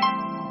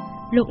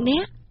2លោកអ្ន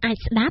កអាច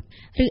ស្ដាប់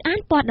ឬអាន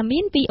ព័ត៌មា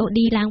ន VOD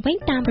ឡើងវិញ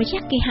តាមរយៈ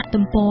គេហ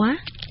ទំព័រ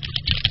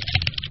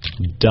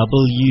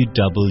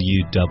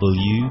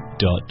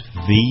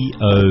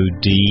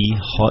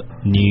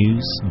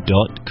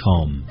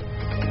www.vodhotnews.com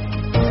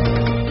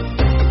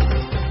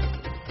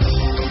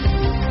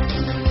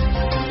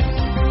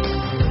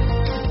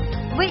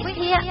វិទ្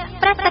យា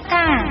ព្រឹត្តិ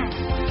ការណ៍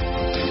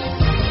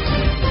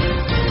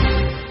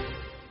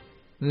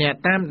អ្នក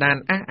តាមដាន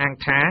អះអាង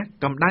ថា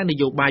កម្ដៅន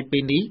យោបាយពេ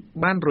លនេះ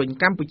បានរុញ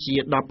កម្ពុជា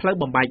ដល់ផ្លូវ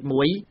បំបែក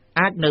មួយ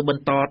អាចនៅប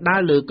ន្តដើ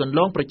រលើគន្ល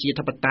ងប្រជា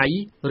ធិបតេយ្យ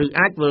ឬ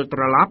អាចវិលត្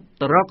រឡប់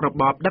ទៅរករ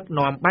បបដឹក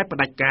នាំបែបផ្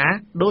ដាច់ការ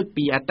ដូច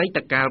ពីអតីត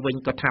កាលវិញ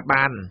ក៏ថា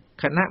បាន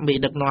ខណៈមេ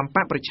ដឹកនាំប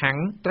កប្រឆាំង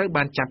ត្រូវ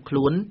បានចាប់ខ្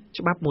លួន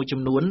ច្បាប់មួយ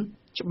ចំនួ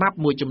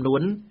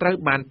នត្រូវ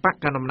បានបក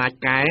កណ្ដាលអំណាច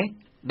កែ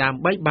ដើ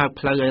ម្បីបើក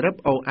ផ្លូវឲ្យរឹប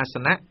អូសអាស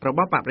នៈរប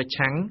ស់បកប្រ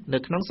ឆាំងនៅ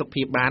ក្នុងស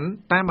ភាបាន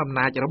តាមអំ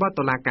ណាចរបស់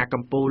តុលាការ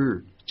កំពូល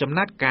ចំ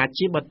ណាត់ការ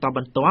ជាបន្តប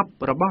ន្ទាប់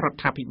របស់រ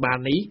ដ្ឋាភិបាល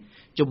នេះ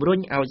ជំរុញ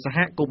ឲ្យសហ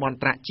គមន៍អន្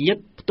តរជាតិ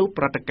ផ្ទុះ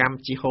ប្រតិកម្ម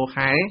ជាហូរ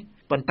ហែ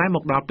ប៉ុន្តែម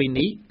កដល់ពេល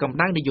នេះកម្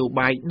ដៅនយោ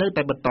បាយនៅ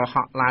តែបន្តហ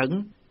ក់ឡើង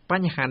ប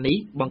ញ្ហានេះ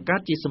បង្កើ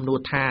តជាសំណួរ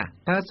ថា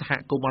តើសហ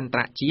គមន៍អន្ត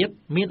រជាតិ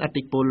មានឥទ្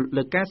ធិពល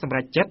លើការសម្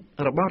រេចចិត្ត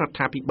របស់រដ្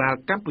ឋាភិបាល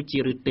កម្ពុជា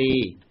ឬទេ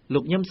លោ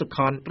កញឹមសុខ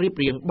នរៀប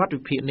រៀងបទ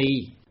វិភាគនេះ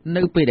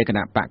នៅពេលដែលគ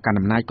ណៈបកកណ្ដាល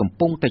អំណាចកំ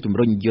ពុងតែជំ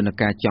រុញយន្ត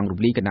ការចង់រំ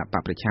លាយគណៈប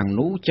កប្រឆាំង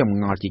នោះចម្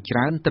ងល់ជាច្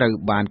រើនត្រូវ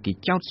បានគេ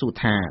ចោទសួរ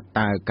ថា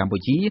តើកម្ពុ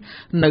ជា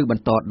នៅប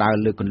ន្តដើរ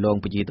លើគន្លង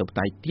ប្រជាធិប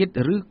តេយ្យទៀត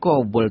ឬក៏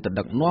វិលទៅ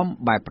ដឹកនាំ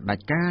បែបផ្ដា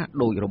ច់ការ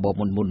ដោយរបប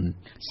មុន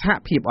សហ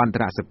ភាពអន្ត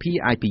រសភា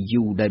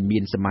IPU ដែលមា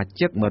នសមា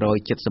ជិក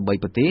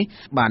173ប្រទេស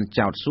បាន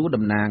ចោទសួរ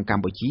តំណាងក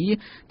ម្ពុជា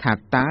ថា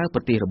តើប្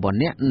រទេសរបស់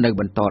អ្នកនៅ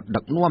បន្ត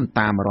ដឹកនាំ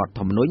តាមរដ្ឋ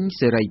ធម្មនុញ្ញ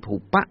សេរីភូ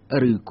ប៉ា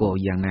ឬក៏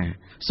យ៉ាងណា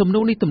សំណួ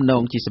រនេះទំន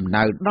ងជាសំ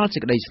ដៅដល់សេ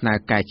ចក្តីស្នើ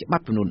កែច្បា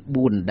ប់ចំនួន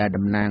4ដែល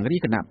តំណាងរា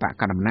ជគណៈបក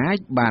កណ្ដាលអំណាច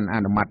បានអ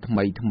នុម័តថ្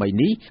មី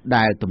នេះ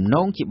ដែលទំន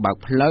ងជាបើក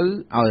ផ្លូវ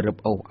ឲ្យរឹប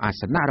អូសអា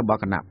សនៈរបស់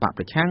គណៈបក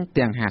ប្រឆាំង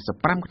ទាំង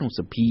55ក្នុងស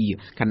ភា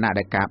ខណៈ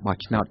ដែលការបោះ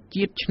ឆ្នោត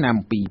ជាតិឆ្នាំ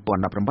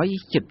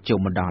2018ជិតចូល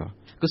មកដល់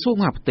ក្រសួង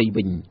មហាផ្ទៃ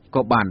វិញ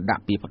ក៏បានដា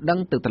ក់ពាក្យប្តឹង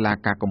ទៅតុលា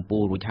ការកំពូ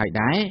លរួចហើយ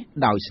ដែរ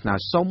ដោយស្នើ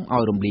សុំឲ្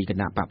យរំលាយគ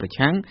ណៈបកប្រ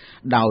ឆាំង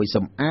ដោយ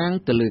សំអាង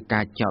ទៅលើ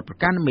ការចោទប្រ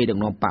កាន់មេដឹក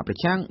នាំបកប្រ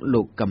ឆាំង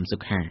លោកកឹមសុ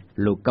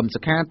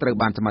ខាត្រូវ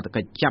បានសមត្ថ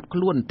កិច្ចចាប់ខ្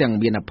លួនទាំង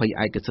មានអភ័យ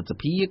ឯកសិទ្ធិស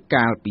ភា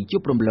កាលពីជួ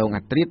បរំលងអ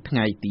ត្រាថ្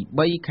ងៃទី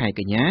3ខែ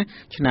កញ្ញា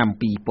ឆ្នាំ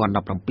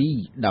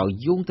2017ដោយ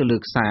យោងទៅលើ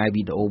ខ្សែ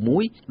វីដេអូមួ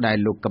យដែល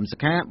លោកកឹមសុ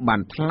ខាបា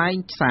នថ្លែង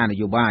សារន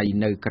យោបាយ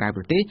នៅក្រៅ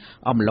ប្រទេស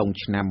អំឡុង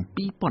ឆ្នាំ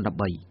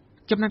2013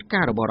ចំណាត់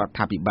ការរបស់រដ្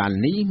ឋាភិបាល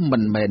នេះមិ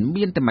នមែន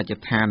មានតែមជ្ឈ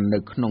ដ្ឋាននៅ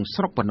ក្នុង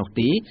ស្រុកប៉ុណ្ណោះ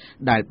ទេ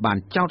ដែលបាន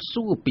ចោទ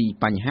សួរពី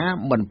បញ្ហា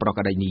មិនប្រ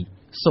ក្រតីនេះ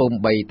សូម្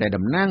បីតែ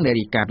តំណាងនា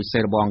យិកាពិសេ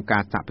សរបស់អង្គកា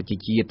រសហប្រជា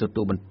ជាតិទ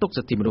ទួលបន្ទុក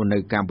សិទ្ធិមនុស្សនៅ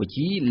កម្ពុ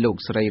ជាលោក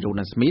ស្រី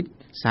Rona Smith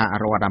សហ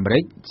រដ្ឋអាមេរិ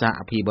កសហ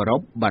ភាពអឺរ៉ុ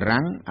បបា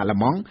រាំងអាល្លឺ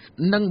ម៉ង់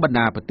និងបណ្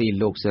ដាប្រទេស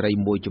លោកសេរី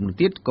មួយចំនួន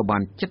ទៀតក៏បា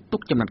នចាត់ទុ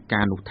កចំណាត់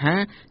ការនោះថា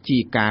ជា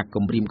ការ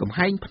គំរាមកំ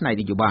ហែងផ្នែក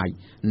នយោបាយ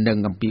និង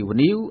អំពាវ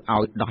នាវ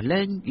ឲ្យដោះ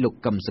លែងលោក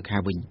កឹមសុខា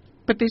វិញ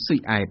ប្រទេសស៊ុយ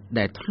អែត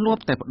ដែលធ្លា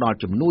ប់តែផ្ដល់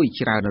ជំនួយ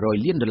ច្រើនរយ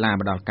លានដុល្លារ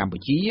មកដល់កម្ពុ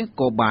ជា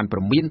ក៏បានប្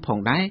រមានផង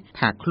ដែរ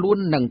ថាខ្លួន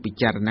នឹងពិ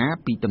ចារណា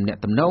ពីទំនាក់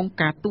ទំនង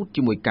ការទូត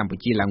ជាមួយកម្ពុ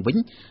ជាឡើងវិញ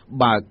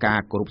បើការ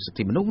គោរពសិទ្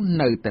ធិមនុស្ស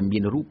នៅតែមា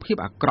នរូបភាព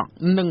អាក្រក់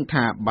និង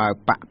ថាបើ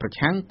បកប្រ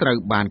ឆាំងត្រូវ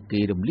បានគេ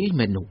រំលាយ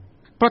មែននោះ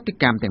ប្រតិ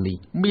កម្មទាំងនេះ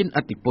មាន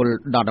ឥទ្ធិពល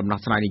ដល់ដំណោះ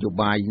ស្រាយនយោ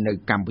បាយនៅ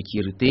កម្ពុជា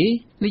ឬទេ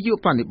នាយក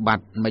ប្រតិប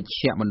ត្តិមជ្ឈ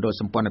មណ្ឌល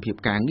សម្ព័ន្ធភាព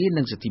ការងារ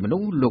និងសិទ្ធិមនុ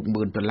ស្សលោក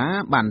មឿនដុល្លារ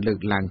បានលើក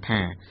ឡើង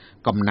ថា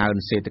កំណើន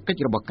សេដ្ឋកិច្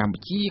ចរបស់កម្ពុ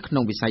ជាក្នុ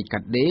ងវិស័យកា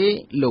ត់ដេរ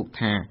លោក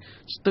ថា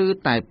ស្ទើរ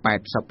តែ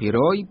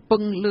 80% ពឹ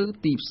ងលើ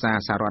ទីផ្សារ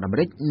សហរដ្ឋអាមេ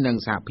រិកនិង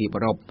សហភាព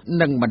អឺរ៉ុប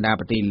និងបណ្ដា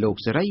ប្រទេសលោក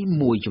សេរី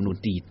មួយចំនួន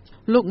ទៀត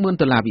លោកមឿន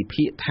ដុល្លារវិ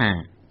ភាគថា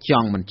ច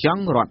ង់មិនច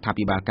ង់រដ្ឋា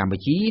ភិបាលកម្ពុ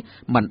ជា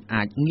មិន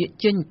អាចងាក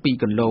ចេញពី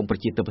គន្លងប្រ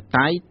ជាធិប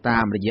តេយ្យតា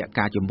មរយៈ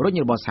ការជំរុញ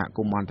របស់សហគ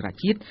មន៍អន្តរ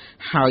ជាតិ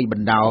ហើយប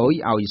ណ្ដោយ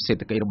ឲ្យសេ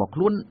ដ្ឋកិច្ចរបស់ខ្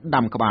លួន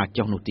ដាំក្បាល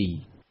ចុះនោះទេ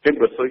ចឹង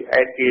ក៏សុយ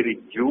អែតគេ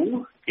review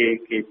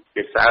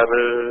គេសើ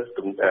រើ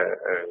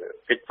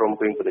កិច្ចព្រម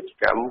ព្រៀងពាណិជ្ជ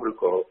កម្មឬ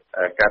ក៏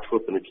ការធ្វើ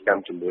ពាណិជ្ជកម្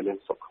មជាមួយនឹង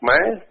ស្រុកខ្មែ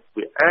រ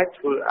វាអាច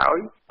ធ្វើឲ្យ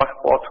ប៉ះ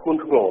ពាល់ធ្ងន់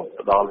ធ្ងរ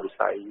ទៅដល់វិ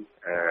ស័យ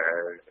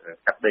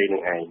កាត់ដេរនឹ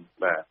ងឯង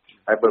បាទ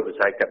ហើយបើវិ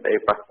ស័យកាត់ដេរ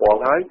ប៉ះពាល់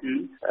ហើយគឺ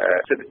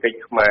សេដ្ឋកិច្ច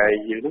ខ្មែរ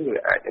យើងនឹងវា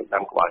អាចនឹង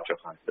ដាំក្បាលចុះ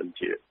ហើយដូច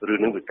ជារឿង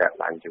នឹងវាកាត់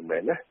ឡើងចឹងមែ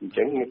នណាអញ្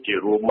ចឹងជា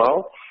រួមមក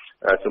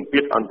សម្ពា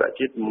ធអន្តរ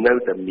ជាតិនៅ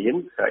តែមាន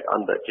ហើយអ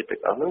ន្តរជាតិទាំ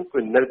ងអស់ហ្នឹងគឺ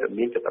នៅតែ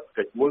មានកាតព្វ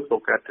កិច្ចមួយក្នុ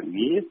ងការធា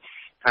នា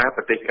ថា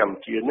ប្រទេសកម្ពុ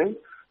ជានឹង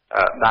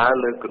ដើរ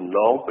លើគន្ល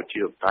ងប្រ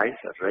ជាធិបតេយ្យ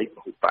សេរីព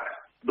ហុបក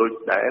ដោយ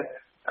ដែល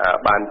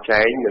បាន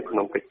ចែងនៅក្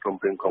នុងកិច្ចព្រម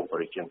ព្រៀងកុងប៉ា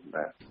រីសចឹង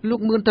បាទលោក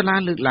មឿនដុល្លារ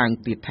លើកឡើង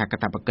ទៀតថាកា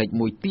តព្វកិច្ច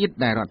មួយទៀត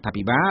ដែលរដ្ឋា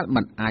ភិបាល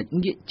មិនអាច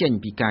ងាកចេញ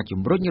ពីការ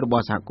ជំរុញរប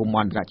ស់សហគមន៍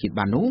អន្តរជាតិ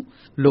បាននោះ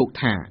លោក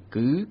ថា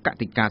គឺក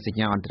តិកាសញ្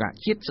ញាអន្តរ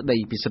ជាតិស្តី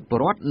ពីសិទ្ធិពល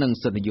រដ្ឋនិង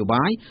សិទ្ធិនយោ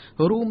បាយ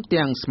រួម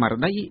ទាំងស្មារ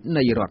តី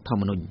នៃរដ្ឋធ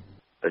ម្មនុញ្ញ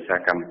ដោយសារ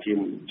កម្ពុជា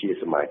ជា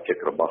សមាជិក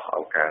របស់អ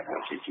ង្គការសហ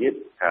ប្រជាជាតិ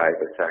ហើយ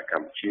ដោយសារក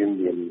ម្ពុជា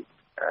មាន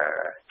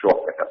ជាប់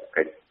កាតព្វ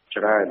កិច្ច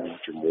ច្រើន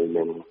ជាមួយ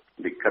នឹង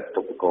លិខិត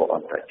ទុកកអ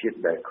ន្តរជាតិ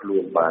ដែលខ្លួ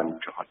នបាន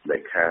ចុះហត្ថលេ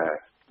ខា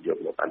យក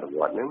មកអនុវ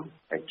ត្តហ្នឹង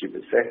ហើយជា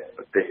ពិសេស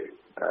ប្រទេស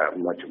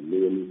មួយចំ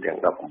នួនទាំង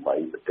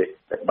18ប្រទេស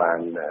ដែលបាន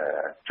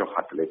ចុះហ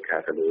ត្ថលេខា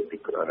ទៅលើកិ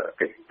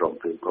ច្ចព្រម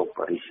ព្រៀងកុង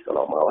ប៉ារីសកន្ល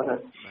ងមកណា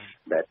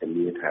ដែលធា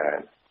នាថា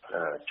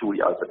ជួយ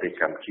ឲ្យប្រទេស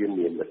កម្ពុជា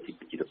មានលទ្ធិ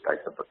ប្រជាធិបតេយ្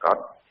យពិតប្រាកដ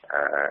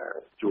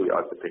ជួយ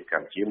ឲ្យប្រទេសក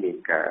ម្ពុជាមាន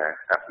ការ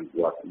អភិវ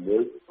ឌ្ឍមួ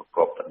យប្រក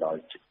បទៅដោយ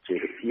ចី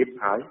រភាព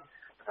ហើយ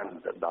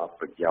ទៅដល់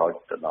ប្រយោជន៍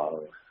ទៅដល់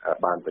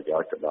បានប្រយោ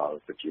ជន៍ទៅដល់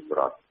ប្រជាពល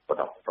រដ្ឋ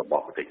រប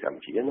ស់ប្រទេសកម្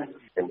ពុជាណា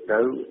ចឹងទៅ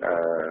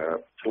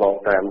ឆ្លង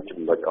តាម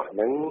ចំណុចអស់ហ្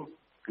នឹង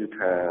គឺ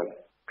ថា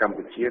កម្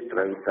ពុជាត្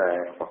រូវតែ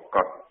ប្រ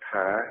កាស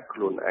ថាខ្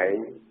លួនឯង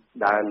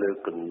ដើរលើ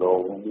គន្ល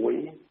ងមួយ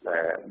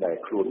ដែល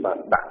ខ្លួនបាន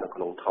ដាក់នៅក្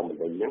នុងធម្ម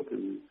នុញ្ញហ្នឹងគឺ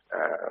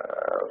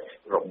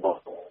របប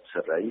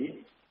សេរី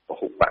ព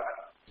ហុបក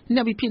អ្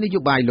នកវិភាគនយោ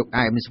បាយលោក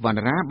អែមសវណ្ណ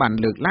រាបាន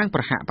លើកឡើងប្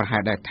រហាក់ប្រហែ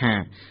លដែរថា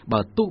បើ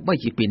ទោះបី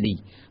ជាពេលនេះ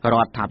រ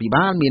ដ្ឋាភិ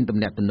បាលមានទំ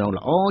នាក់ទំនង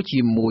ល្អជា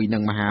មួយនឹ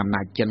ងមហាអំ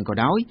ណាចចិនក៏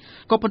ដោយ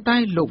ក៏ប៉ុន្តែ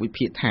លោកវិ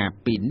ភាគថា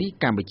ពេលនេះ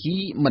កម្ពុជា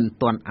មិន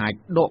ទាន់អាច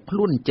ដកខ្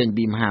លួនចេញ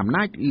ពីមហាអំ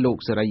ណាចលោក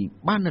សេរី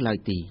បាននៅឡើយ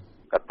ទេ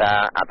កត្តា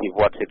អភិវ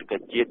ឌ្ឍសេដ្ឋកិ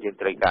ច្ចជាតិយើង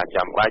ត្រូវការ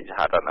ចាំបាច់សហ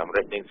រដ្ឋអាមេ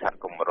រិកនិងសហ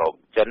គមន៍អឺរ៉ុប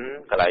ចិន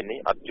កន្លែងនេះ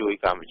អត់ជួយ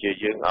កម្ពុជា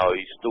យើងឲ្យ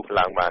ស្ទុះ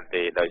ឡើងបាន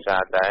ទេដោយសា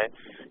រតែ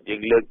យើ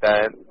ងលើកតែ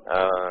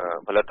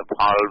ផលិតផ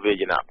លវា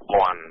យន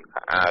ភ័ណ្ឌ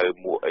ខោអាវ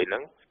មួកអីហ្នឹ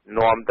ង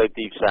នាំទៅ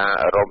ទីផ្សារ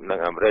អឺរ៉ុបនិង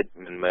អាមេរិក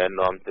មិនមែន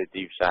នាំទៅ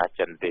ទីផ្សារ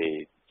ចិនទេ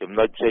ចំ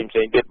ចំណុចផ្សេង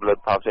ទៀតផលិត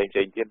ផលផ្សេង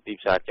ទៀតទី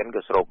ផ្សារចិន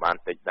ក៏ស្រូបបាន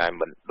តិចដែរ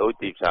មិនដូច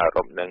ទីផ្សារអឺ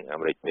រ៉ុបនិងអា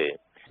មេរិកទេ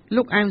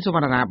លោកអែមសវ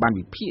ណ្ណរាបាន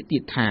វិភាគទៀ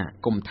តថា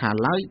គុំថា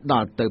ឡើយដ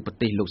ល់ទៅប្រ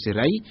ទេសលោកសេ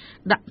រី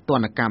ដាក់ទ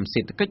ណ្ឌកម្មសេ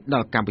ដ្ឋកិច្ចដ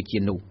ល់កម្ពុជា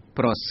នោះ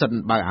ប្រសិន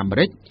បើអាមេ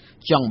រិក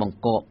ចង់បង្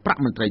កកប្រា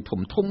ក់មន្ត្រី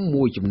ធំ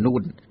មួយចំនួ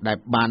នដែល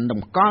បានត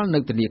ម្កល់នៅ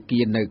ធនាគា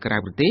រនៅក្រៅ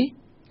ប្រទេស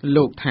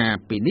លោកថា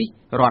ពេលនេះ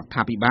រដ្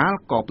ឋាភិបាល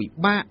ក៏ពិ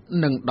បាក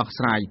នឹងដោះ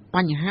ស្រាយប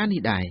ញ្ហា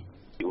នេះដែរ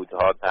ឧទា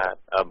ហរណ៍ថា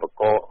បក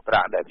កប្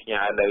រាក់ដែលផ្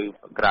ញើនៅ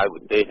ក្រៅប្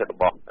រទេសរ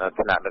បស់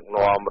ថ្នាក់ដឹក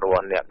នាំរប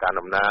ស់អ្នកកាន់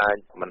អំណាច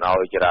មិនឲ្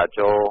យចរាច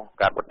រណ៍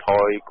កាត់បន្ថ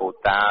យកូ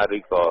តាឬ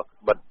ក៏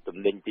បិទទំ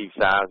និញទីផ្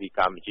សារពីក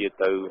ម្ពុជា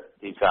ទៅ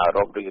ទីផ្សារអឺ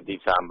រ៉ុបឬក៏ទី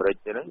ផ្សារអាមេរិក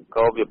ហ្នឹង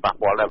ក៏វាប៉ះ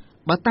ពាល់ដែរ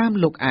បើតាម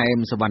លោកអែម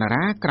សវណ្ណ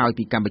រាក្រោយ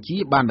ពីកម្ពុជា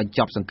បានបញ្ច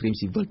ប់សង្គ្រាម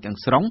ស៊ីវិលទាំង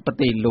ស្រុងប្រ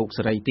ទេសលោក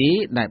សេរីទេ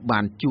ដែលបា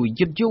នជួយ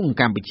យឹតយង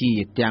កម្ពុជា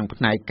ទាំង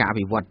ផ្នែកការអ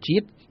ភិវឌ្ឍជា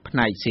តិផ្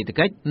នែកសេដ្ឋ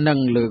កិច្ចនិង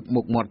លើក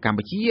មុខមាត់កម្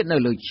ពុជានៅ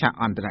លើឆាក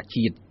អន្តរ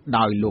ជាតិ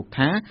ដោយលោក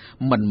ថា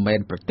មិនមែន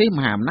ប្រទេសម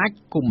ហាអំណាច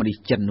កុម្មុយនីស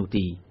ចិននោះ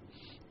ទេ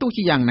ទោះ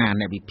ជាយ៉ាងណា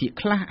អ្នកវិភាគ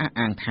ខ្លះអះ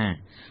អាងថា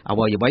អ្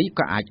វីៗ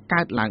ក៏អាច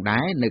កើតឡើងដែ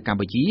រនៅកម្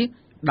ពុជា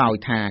ដោយ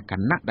ថាគ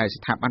ណៈដែល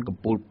ស្ថាប័នក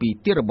ម្ពុជាពី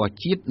ទីរបស់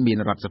ជាតិមាន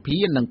រដ្ឋសភា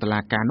និងតុ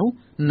លាការនោះ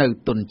នៅ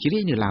ទុនជ្រា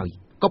យនៅឡើយ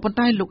ក៏ប៉ុន្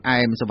តែលោកអែ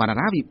មសវណ្ណ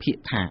រាវិភាគ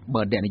ថា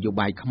បើអ្នកនយោ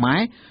បាយខ្មែ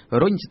រ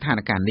រុញស្ថាន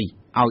ភាពនេះ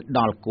ឲ្យដ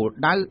ល់គោល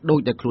ដៅដោយ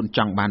ដែលខ្លួនច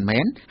ង់បានមែ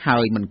នហើ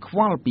យមិនខ្វ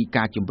ល់ពី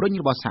ការជំរុញ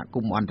របស់សហគ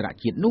មន៍អន្តរ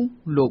ជាតិនោះ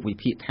លោកវិ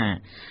ភាគថា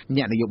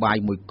អ្នកនយោបាយ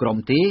មួយក្រុម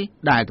ទេ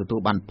ដែលទទួល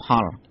បានផ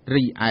ល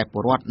រីឯព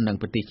លរដ្ឋនិង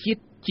ប្រទេសជា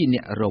តិជាអ្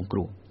នករងគ្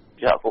រោះ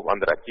សហគមន៍អ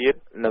ន្តរជាតិ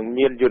នឹង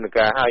មានយន្ត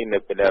ការឲ្យនៅ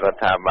ពេលរ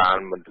ដ្ឋាភិបាល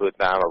មិនធ្វើ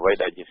តាមអ្វី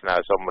ដែលជាស្នើ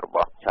សុំរប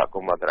ស់សហគ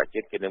មន៍អន្តរជា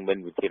តិគឺនឹងមាន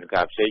វិធាន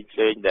ការផ្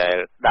សេងដែល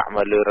ដាក់ម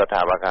កលើរដ្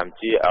ឋាភិបាលកម្ពុ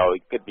ជាឲ្យ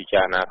គិតពិ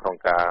ចារណាក្នុង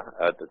ការ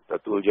ទ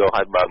ទួលយក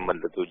ហើយបើមិន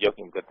ទទួលយក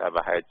ខ្ញុំគិតថាប្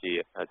រហែលជា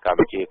កម្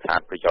ពុជាខាត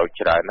ប្រយោជន៍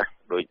ច្រើនណាស់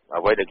ដោយ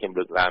អ្វីដែលខ្ញុំ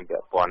លើកឡើងពា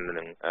ក់ព័ន្ធ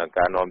នឹង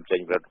ការនាំចេញ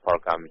ផលិតផល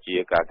កម្ពុជា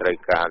ការត្រូវ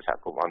ការសហ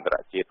គមន៍អន្តរ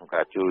ជាតិក្នុង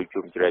ការជួយ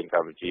ជុំជ្រែងក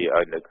ម្ពុជា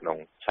ឲ្យនៅក្នុង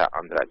ឆាកអ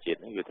ន្តរជាតិ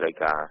នេះវាត្រូវ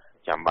ការ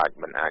ចាំបាច់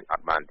មិនអាចអ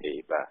ត់បានទេ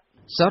បាទ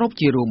សរុប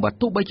ជារួមបើ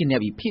ទោះបីជាអ្នក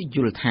វិភាគយ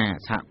ល់ថា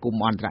សហគម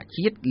ន៍អន្តរ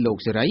ជាតិលោក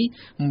សេរី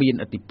មាន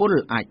ឥទ្ធិពល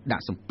អាចដា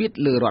ក់សម្ពាធ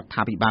លើរដ្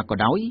ឋាភិបាលក៏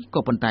ដោយ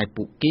ក៏ប៉ុន្តែ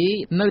ពួកគេ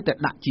នៅតែ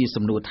ដាក់ជា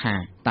សំណួរថា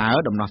តើ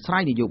ដំណោះស្រា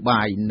យនយោ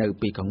បាយនៅ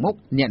ពេលខាងមុខ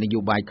អ្នកនយោ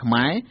បាយខ្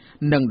មែរ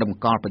នឹងតម្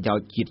កល់ប្រយោជ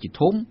ន៍ជាតិជា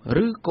ធំ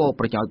ឬក៏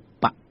ប្រយោជន៍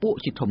បកពួក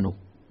ជាធំនោះ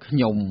ខ្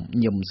ញុំ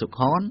ញឹមសុខ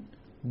ន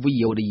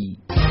VOD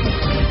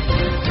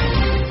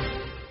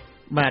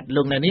បាទ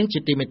លោកអ្នកនាងជា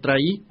ទីមេត្រី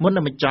មុន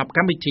នឹងបញ្ចប់ក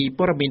ម្មវិធី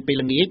ព័ត៌មានពេល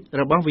ល្ងាច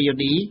របស់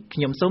VOD ខ្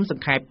ញុំសូមស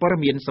ង្ខេបព័ត៌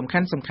មានសំខា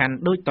ន់ៗ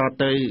ដូចត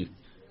ទៅ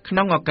ក្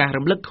នុងឱកាស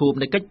រំលឹកខួប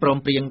នៃកិច្ចព្រម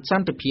ព្រៀងស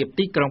ន្តិភាព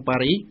ទីក្រុងប៉ា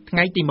រីសថ្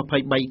ងៃទី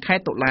23ខែ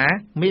តុលា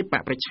មេប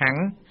កប្រឆាំង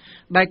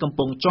ដែលកំ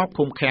ពុងជាប់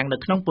ឃុំឃាំងនៅ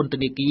ក្នុងពន្ធ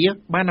នាគារ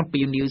បានអំ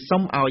ពាវនាវ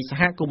សុំឲ្យស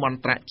ហគមន៍អ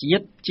ន្តរជា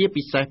តិជា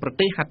ពិសេសប្រ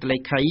ទេសហត្ថលេ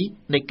ខី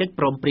នៃកិច្ច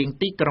ព្រមព្រៀង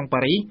ទីក្រុង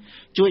ប៉ារីស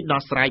ជួយ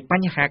ដោះស្រាយប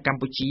ញ្ហាក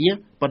ម្ពុជា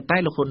ប៉ុន្តែ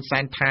លោកហ៊ុនសែ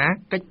នថា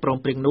កិច្ចព្រម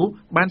ព្រៀងនោះ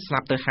បានស្លា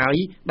ប់ទៅហើយ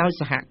ដោយ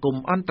សហគម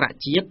ន៍អន្តរ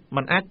ជាតិ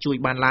មិនអាចជួយ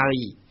បានឡើយ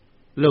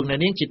លោកអ្នក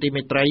នាងជាទី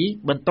មេត្រី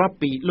បន្ទាប់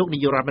ពីលោកនា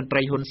យករដ្ឋមន្ត្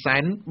រីហ៊ុនសែ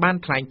នបាន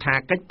ថ្លែងថា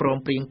កិច្ចព្រម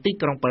ព្រៀងទី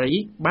ក្រុងប៉ារីស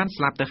បាន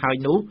ស្លាប់ទៅហើយ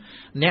នោះ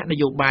អ្នកន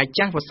យោបាយ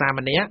ចាស់វស្សា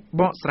ម្នាក់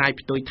បកស្រាយ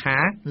ផ្ទុយថា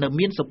នៅ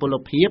មានសុពល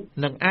ភាព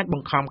និងអាចប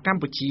ង្ខំក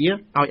ម្ពុជា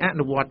ឲ្យអ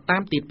នុវត្តតា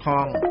មទៀតផ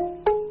ង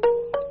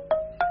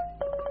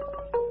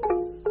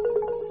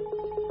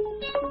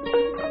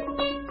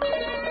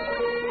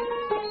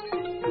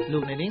លោ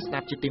កអ្នកនាងស្ដា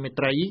ប់ជាទីមេ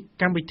ត្រី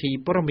កម្មវិធី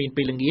ព័ត៌មាន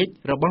ពេលល្ងាច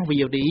របស់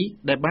VOD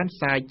ដែលបានផ្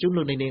សាយជូន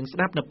លោកអ្នកនាងស្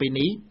ដាប់នៅពេល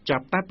នេះច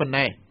ប់តែប៉ុណ្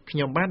ណេះខ្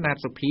ញុំបានណាត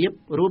សុភាព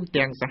រួម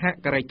ទាំងសហ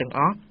ការីទាំងអ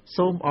ស់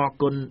សូមអរ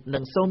គុណនិ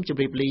ងសូមជ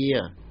ម្រាបលា